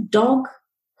 Dog,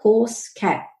 horse,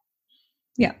 cat.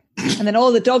 Yeah. And then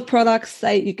all the dog products,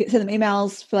 you can send them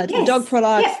emails for the dog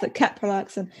products, the cat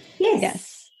products. And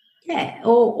yes. Yeah,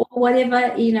 or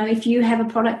whatever, if you have a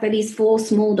product that is for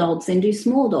small dogs, then do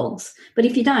small dogs. But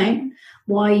if you don't,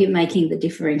 why are you making the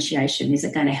differentiation? Is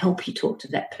it going to help you talk to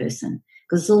that person?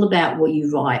 Because it's all about what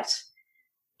you write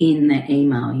in that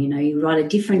email. You write a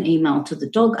different email to the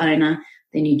dog owner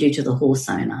than you do to the horse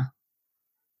owner.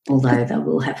 Although they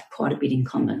will have quite a bit in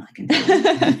common, I can tell you.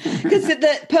 Because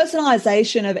the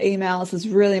personalisation of emails is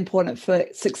really important for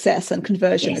success and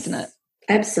conversion, isn't it?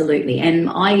 Absolutely. And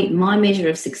my measure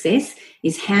of success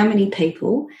is how many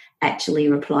people actually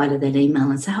reply to that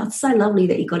email and say, oh, it's so lovely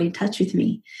that you got in touch with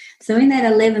me. So in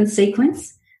that 11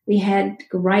 sequence, we had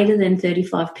greater than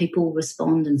 35 people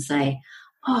respond and say,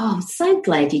 oh, I'm so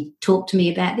glad you talked to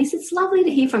me about this. It's lovely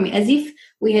to hear from you, as if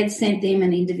we had sent them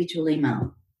an individual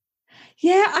email.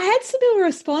 Yeah, I had some people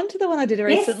respond to the one I did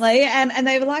recently, and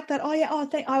they were like that. Oh yeah,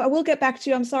 I will get back to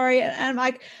you. I'm sorry, and I'm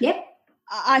like, yep.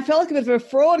 I felt like a bit of a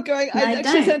fraud going. No, I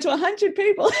actually sent to 100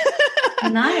 people.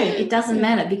 No, it doesn't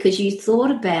matter, because you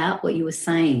thought about what you were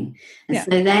saying, and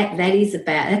so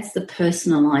that's the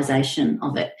personalisation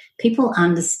of it. People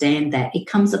understand that. It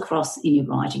comes across in your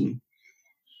writing.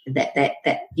 That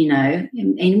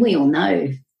and we all know,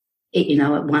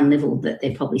 at one level that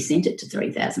they probably sent it to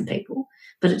 3,000 people.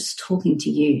 But it's talking to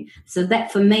you. So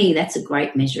that, for me, that's a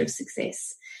great measure of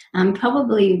success.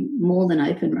 Probably more than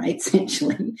open rates,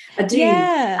 actually. I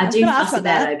do fuss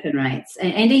about open rates.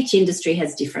 And each industry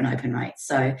has different open rates.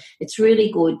 So it's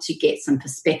really good to get some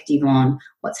perspective on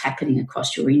what's happening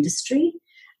across your industry,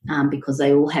 because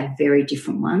they all have very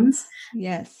different ones.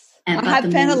 Yes. I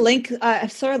have found a link. I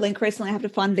saw a link recently. I have to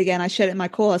find it again. I shared it in my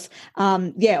course. All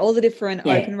the different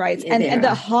open rates. And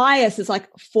the highest is like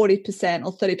 40%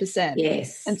 or 30%.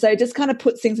 Yes. And so it just kind of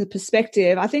puts things in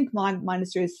perspective. I think my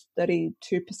industry is 32%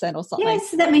 or something. Yes,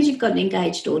 so that means you've got an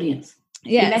engaged audience.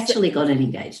 Yeah, you've actually got an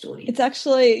engaged audience. It's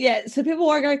actually, so people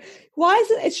are going, why is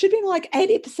it should be like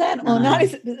 80% or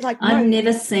 90%? Like, I've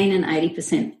never seen an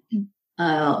 80%.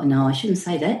 No, I shouldn't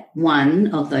say that. One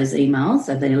of those emails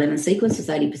of the 11 sequence was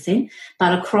 80%,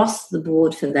 but across the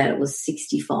board for that it was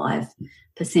 65%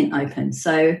 open.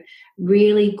 So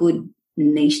really good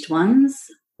niched ones,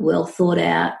 well thought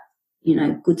out,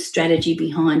 good strategy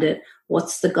behind it.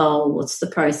 What's the goal? What's the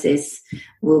process?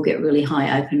 We'll get really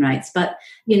high open rates. But,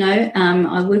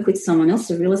 I work with someone else,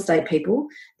 the real estate people.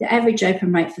 The average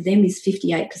open rate for them is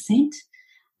 58%,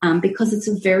 because it's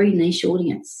a very niche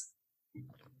audience.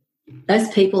 Those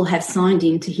people have signed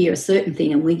in to hear a certain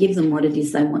thing, and we give them what it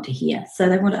is they want to hear. So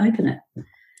they want to open it.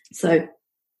 So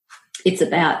it's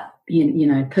about,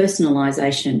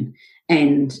 personalisation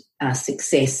and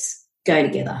success go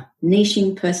together.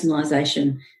 Niching,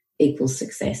 personalisation equals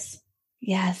success.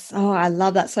 Yes. Oh, I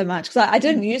love that so much, because I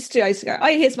didn't used to. I used to go, oh,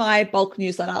 here's my bulk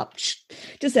newsletter,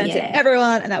 just send it to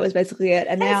everyone, and that was basically it.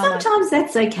 And now sometimes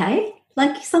that's okay.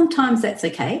 Like sometimes that's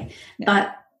okay,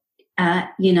 but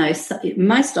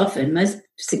most often, most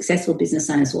successful business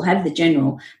owners will have the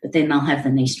general, but then they'll have the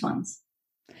niched ones.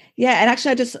 Yeah, and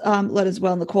actually I just learned as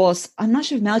well in the course, I'm not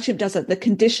sure if MailChimp does it, the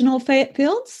conditional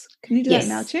fields. Can you do that in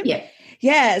MailChimp? Yeah.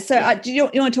 Yeah, so do you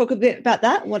want to talk a bit about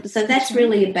that? So that's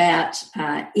really about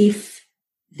if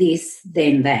this,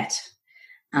 then that.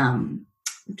 I'm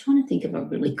trying to think of a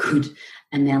really good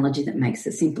analogy that makes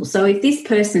it simple. So if this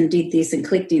person did this and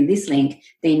clicked in this link,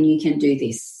 then you can do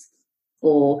this.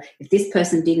 Or if this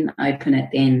person didn't open it,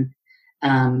 then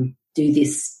do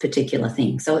this particular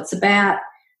thing. So it's about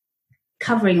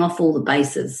covering off all the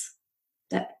bases.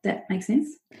 That makes sense?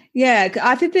 Yeah,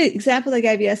 I think the example they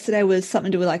gave yesterday was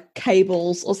something to do with like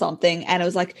cables or something, and it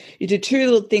was like you do two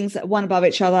little things, one above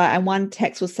each other, and one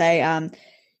text will say,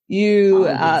 you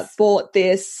bought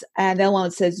this, and the other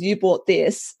one says you bought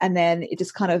this, and then it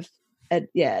just kind of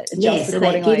adjusts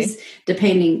accordingly. That gives,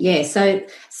 depending, So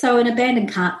an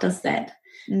abandoned cart does that.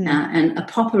 And a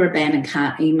proper abandoned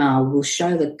cart email will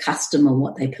show the customer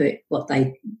what they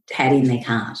had in their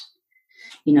cart.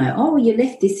 You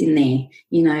left this in there.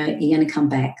 You're going to come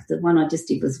back. The one I just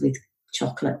did was with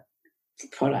chocolate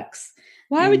products.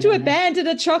 Why would you abandon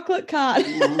a chocolate cart?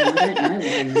 I don't know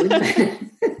why you would.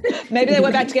 Maybe they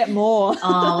went back to get more.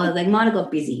 Well, they might have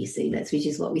got busy, you see, which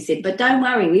is what we said. But don't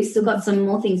worry, we've still got some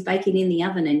more things baking in the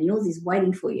oven, and yours is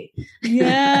waiting for you.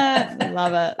 Yeah,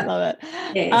 love it.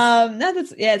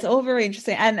 Yes. It's all very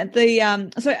interesting. And the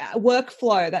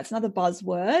workflow, that's another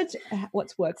buzzword.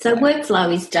 What's workflow? So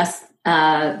workflow is just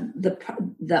the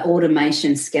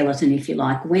automation skeleton, if you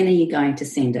like. When are you going to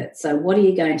send it? So what are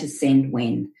you going to send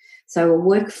when? So a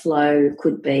workflow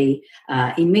could be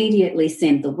immediately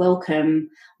send the welcome,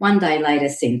 1 day later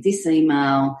send this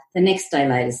email, the next day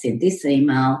later send this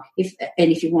email.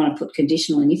 If you want to put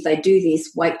conditional, and if they do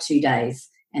this, wait 2 days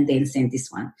and then send this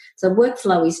one. So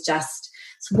workflow is just,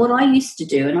 so what I used to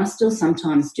do, and I still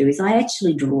sometimes do, is I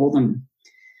actually draw them.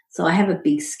 So I have a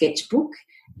big sketchbook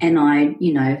and I,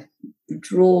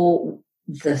 draw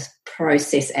the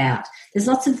process out. There's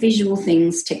lots of visual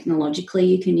things technologically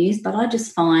you can use, but I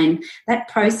just find that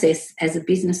process as a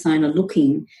business owner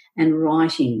looking and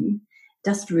writing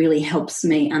just really helps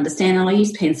me understand. And I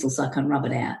use pencil so I can rub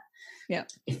it out. Yeah.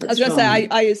 I was going to say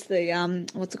I use the,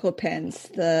 what's it called, pens?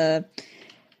 The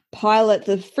Pilot,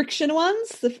 the friction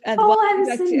ones. I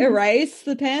haven't seen to erase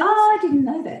the pens. Oh, I didn't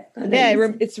know that.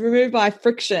 It's removed by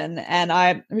friction, and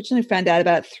I originally found out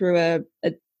about it through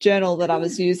a journal that I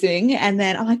was using, and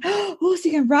then I'm like, oh, so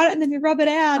you can write it and then you rub it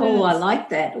out. Oh, I like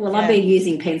that. Well, I've been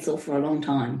using pencil for a long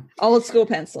time. Old school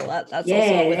pencil. That's also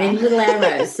and little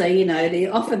arrows. So,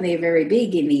 they're very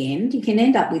big in the end. You can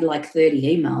end up with like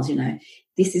 30 emails,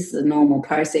 This is the normal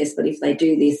process, but if they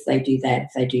do this, they do that.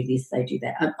 If they do this, they do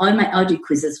that. I do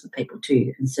quizzes for people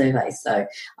too and surveys, so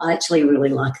I actually really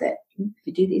like that. If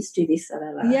you do this, blah,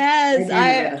 blah, blah. Yes,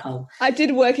 I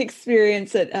did work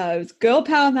experience at it was Girl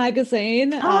Power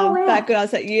magazine back when I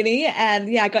was at uni,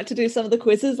 and I got to do some of the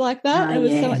quizzes like that. It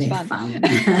was so much fun.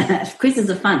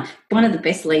 Quizzes are fun. One of the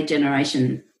best lead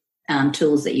generation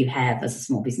tools that you have as a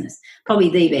small business. Probably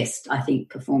the best, I think,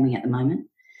 performing at the moment.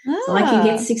 So I can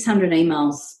get 600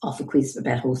 emails off a quiz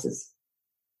about horses.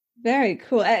 Very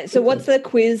cool. So what's the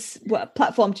quiz? What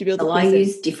platform do you build the quiz? I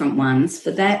use different ones.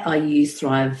 For that, I use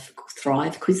Thrive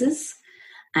quizzes,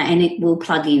 and it will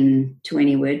plug in to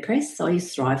any WordPress. So I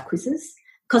use Thrive quizzes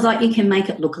because you can make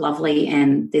it look lovely,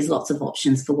 and there's lots of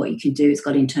options for what you can do. It's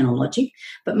got internal logic.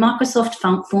 But Microsoft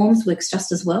Forms works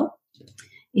just as well.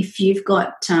 If you've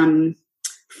got Microsoft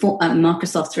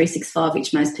 365,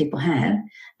 which most people have,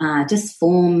 just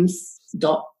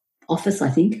forms.office, I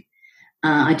think.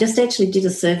 I just actually did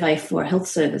a survey for a health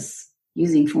service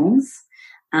using forms.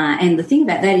 And the thing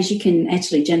about that is you can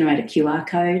actually generate a QR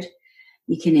code.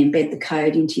 You can embed the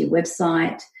code into your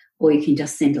website, or you can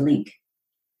just send a link.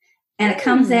 And it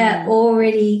comes out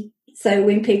already, so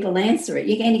when people answer it,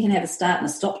 you can have a start and a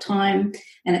stop time,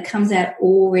 and it comes out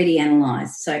already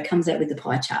analysed. So it comes out with the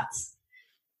pie charts.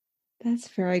 That's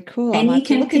very cool. And you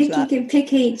can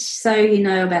pick each, so you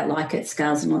know about Likert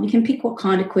scales and all. You can pick what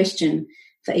kind of question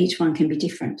for each one can be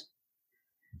different.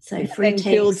 So free text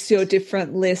builds your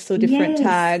different lists or different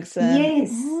tags.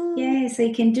 Yes. So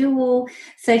you can do all.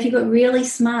 So if you got really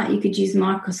smart, you could use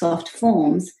Microsoft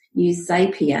Forms, use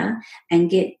Zapier, and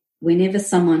get whenever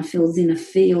someone fills in a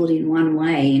field in one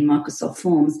way in Microsoft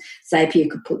Forms, Zapier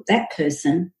could put that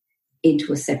person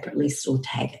into a separate list or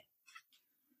tag it.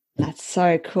 That's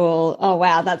so cool. Oh,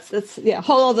 wow. That's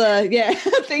whole other,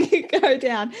 thing you go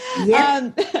down.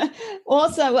 Yeah.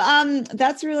 Also,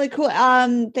 that's really cool.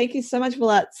 Thank you so much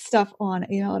for that stuff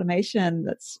on email automation.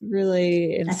 That's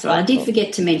really insightful. That's right. I did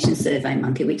forget to mention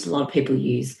SurveyMonkey, which a lot of people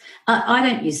use. I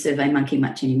don't use SurveyMonkey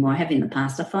much anymore. I have in the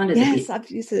past. I find it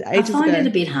I've used it ages ago. I find it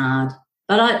a bit hard.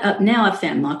 But now I've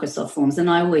found Microsoft Forms, and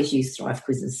I always use Thrive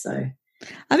quizzes. So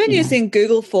I've been using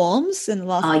Google Forms in the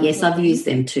last. Oh, yes, I've used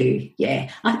them too.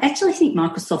 Yeah, I actually think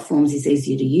Microsoft Forms is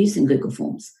easier to use than Google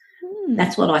Forms.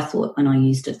 That's what I thought when I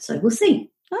used it. So we'll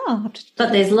see.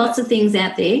 But there's lots of things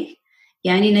out there.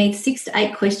 You only need 6 to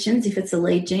 8 questions if it's a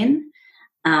lead gen.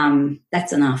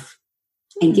 That's enough,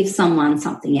 and give someone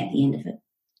something at the end of it.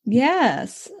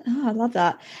 Yes. Oh, I love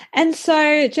that. And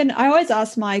so, Jen, I always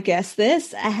ask my guests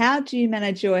this: how do you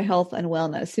manage your health and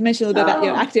wellness? You mentioned a little bit about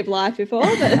your active life before.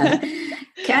 But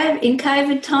in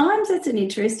COVID times, that's an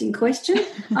interesting question.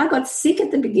 I got sick at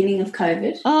the beginning of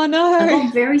COVID. Oh, no. I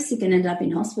got very sick and ended up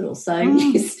in hospital. So,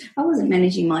 yes, I wasn't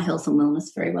managing my health and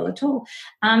wellness very well at all.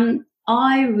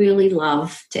 I really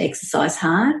love to exercise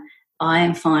hard. I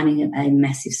am finding it a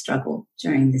massive struggle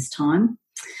during this time.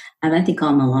 I don't think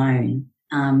I'm alone.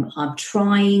 I'm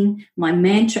trying. My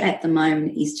mantra at the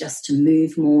moment is just to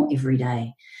move more every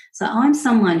day. So I'm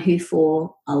someone who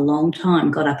for a long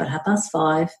time got up at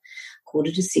 5:30,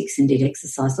 5:45, and did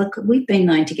exercise. Like, we've been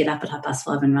known to get up at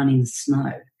 5:30 and run in the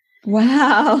snow.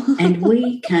 Wow. And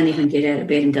we can't even get out of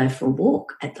bed and go for a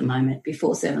walk at the moment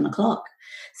before 7 o'clock.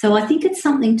 So I think it's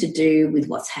something to do with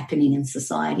what's happening in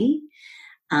society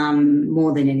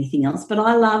more than anything else. But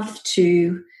I love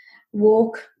to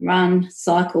walk, run,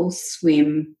 cycle,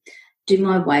 swim, do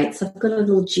my weights. I've got a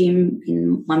little gym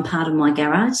in one part of my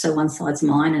garage, so one side's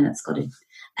mine and it's got a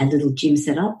little gym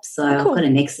set up. So I've got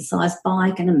an exercise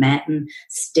bike and a mat and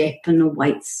step and a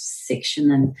weights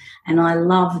section, and I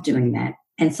love doing that.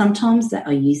 And sometimes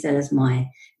I use that as my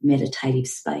meditative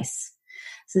space.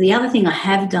 So the other thing I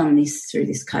have done through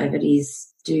this COVID is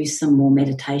do some more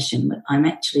meditation, but I'm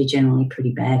actually generally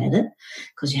pretty bad at it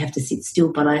because you have to sit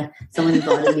still. But someone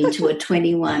invited me to a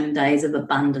 21 Days of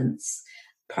Abundance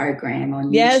program on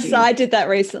YouTube. Yes, I did that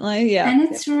recently, yeah. And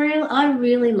it's real. I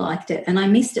really liked it, and I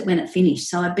missed it when it finished.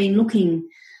 So I've been looking.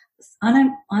 I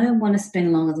don't want to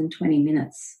spend longer than 20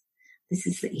 minutes. This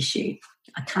is the issue.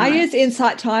 I can't. I use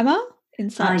Insight Timer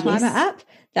app.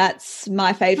 That's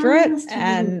my favourite,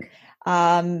 and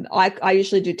I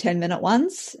usually do 10-minute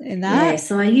ones in that. Yeah,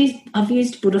 so I've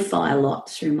used Buddhify a lot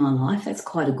through my life. That's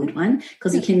quite a good one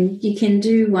because you can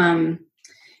do.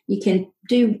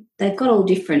 They've got all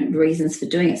different reasons for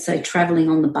doing it. So travelling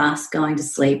on the bus, going to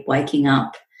sleep, waking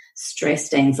up,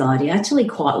 stressed, anxiety. I actually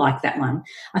quite like that one.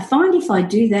 I find if I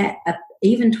do that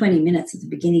even 20 minutes at the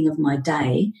beginning of my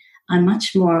day, I'm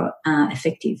much more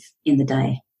effective in the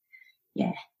day.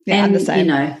 Yeah, and I'm the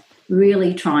same.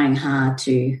 Really trying hard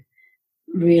to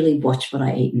really watch what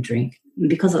I eat and drink. And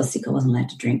because I was sick, I wasn't allowed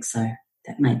to drink, so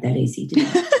that made that easy,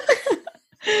 didn't it?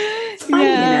 It's funny,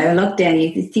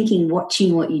 lockdown, you're thinking,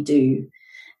 watching what you do,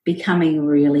 becoming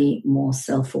really more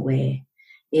self-aware.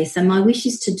 Yeah, so my wish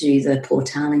is to do the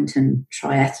Port Arlington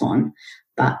Triathlon,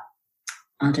 but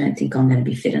I don't think I'm going to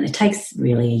be fit. And it takes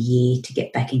really a year to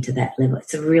get back into that level.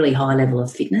 It's a really high level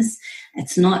of fitness.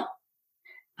 It's not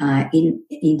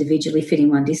individually fitting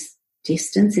one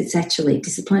distance. It's actually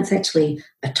discipline. It's actually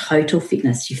a total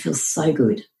fitness. You feel so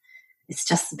good. It's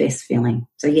just the best feeling.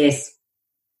 So, yes,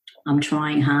 I'm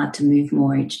trying hard to move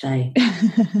more each day.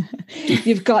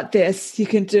 You've got this. You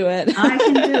can do it. I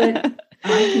can do it.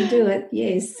 I can do it,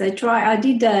 yes. So I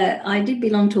did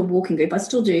belong to a walking group. I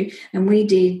still do. And we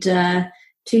did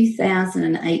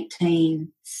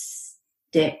 2018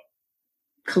 step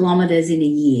kilometres in a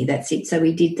year. That's it. So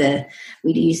we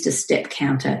used a step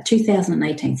counter.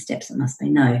 2018 steps it must be.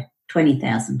 No,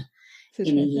 20,000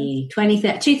 in a year.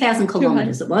 2,000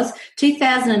 kilometres it was.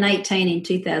 2018 in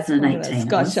 2018.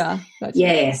 Gotcha.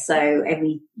 Yeah, so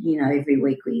every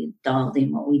week we dialed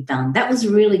in what we'd done. That was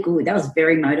really good. That was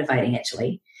very motivating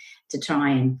actually to try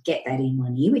and get that in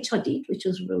 1 year, which I did, which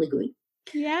was really good.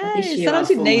 Yeah,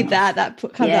 sometimes you need that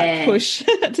push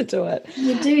to do it.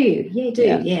 You do.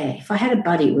 Yeah. If I had a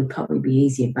buddy, it would probably be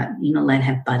easier, but you're not allowed to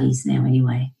have buddies now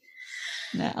anyway.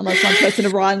 No, unless one person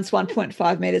runs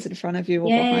 1.5 metres in front of you or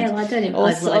behind. Well, I don't know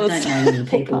many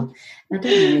people. I don't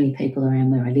know many people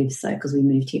around where I live, so because we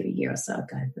moved here a year or so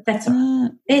ago. But that's all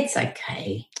right. It's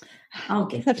okay. I'll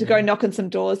get. Have to go knock on some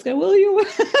doors. Go, will you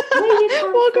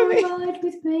come walk for a ride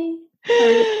with me?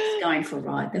 Just going for a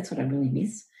ride. That's what I really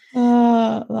miss.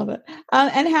 Oh, love it.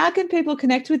 And how can people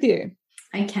connect with you?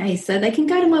 Okay, so they can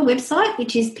go to my website,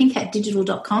 which is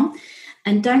pinkhatdigital.com.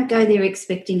 And don't go there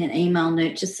expecting an email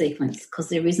nurture sequence, because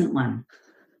there isn't one.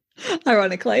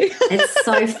 Ironically. It's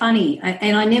so funny.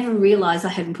 And I never realised I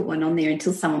hadn't put one on there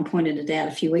until someone pointed it out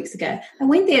a few weeks ago. I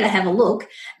went there to have a look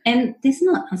and there's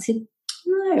not. I said,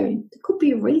 no, there could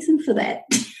be a reason for that.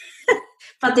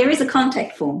 But there is a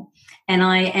contact form, and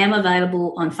I am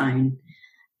available on phone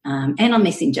and on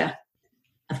Messenger.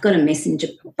 I've got a Messenger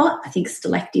bot, I think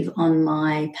still active on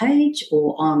my page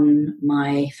or on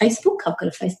my Facebook. I've got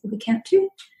a Facebook account too.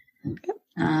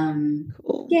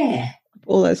 Cool. Yeah.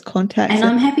 All those contacts. And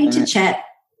I'm happy to chat,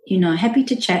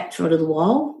 for a little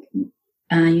while,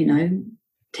 to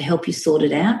help you sort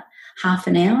it out. Half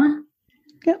an hour.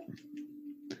 Yep.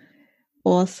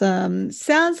 Awesome.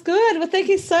 Sounds good. Well, thank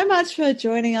you so much for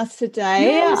joining us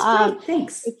today. Great.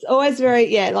 Thanks. It's always very,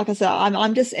 like I said,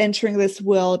 I'm just entering this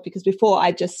world because before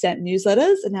I just sent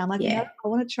newsletters and now I'm like, I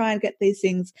want to try and get these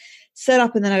things set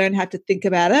up and then I don't have to think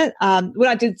about it. When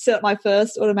I did set up my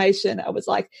first automation, I was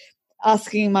like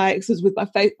asking this was with my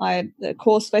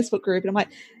course Facebook group, and I'm like,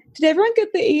 did everyone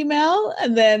get the email?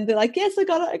 And then they're like, yes, I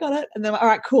got it. And then, all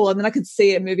right, cool. And then I could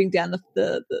see it moving down the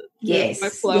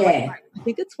workflow. Yeah. I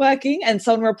think it's working. And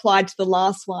someone replied to the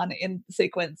last one in the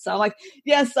sequence. So I'm like,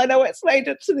 yes, I know it's made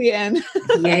it to the end.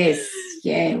 Yes.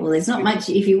 Yeah. Well, there's not much.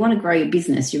 If you want to grow your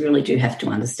business, you really do have to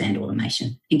understand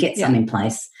automation and get some in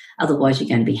place. Otherwise, you're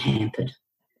going to be hampered.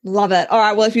 Love it. All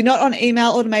right. Well, if you're not on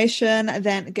email automation,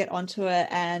 then get onto it,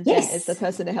 and Jen is the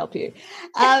person to help you.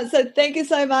 So thank you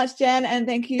so much, Jen, and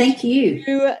thank you to you,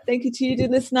 dear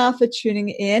listener, for tuning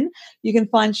in. You can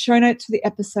find show notes for the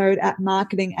episode at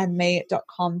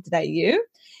marketingandme.com.au.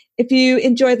 If you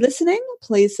enjoyed listening,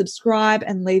 please subscribe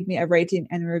and leave me a rating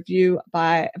and review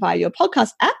via your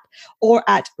podcast app or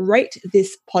at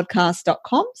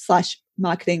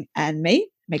ratethispodcast.com/marketingandme.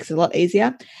 Makes it a lot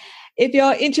easier. If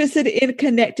you're interested in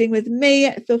connecting with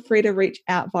me, feel free to reach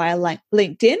out via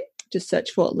LinkedIn. Just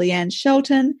search for Leanne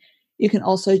Shelton. You can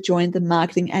also join the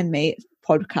Marketing and Me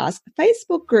podcast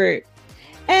Facebook group.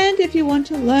 And if you want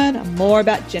to learn more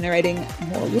about generating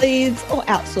more leads or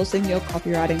outsourcing your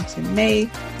copywriting to me,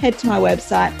 head to my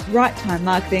website,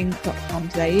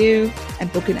 righttimemarketing.com.au,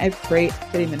 and book in a free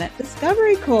 30-minute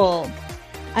discovery call.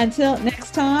 Until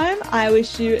next time, I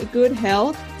wish you good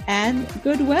health and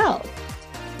good wealth.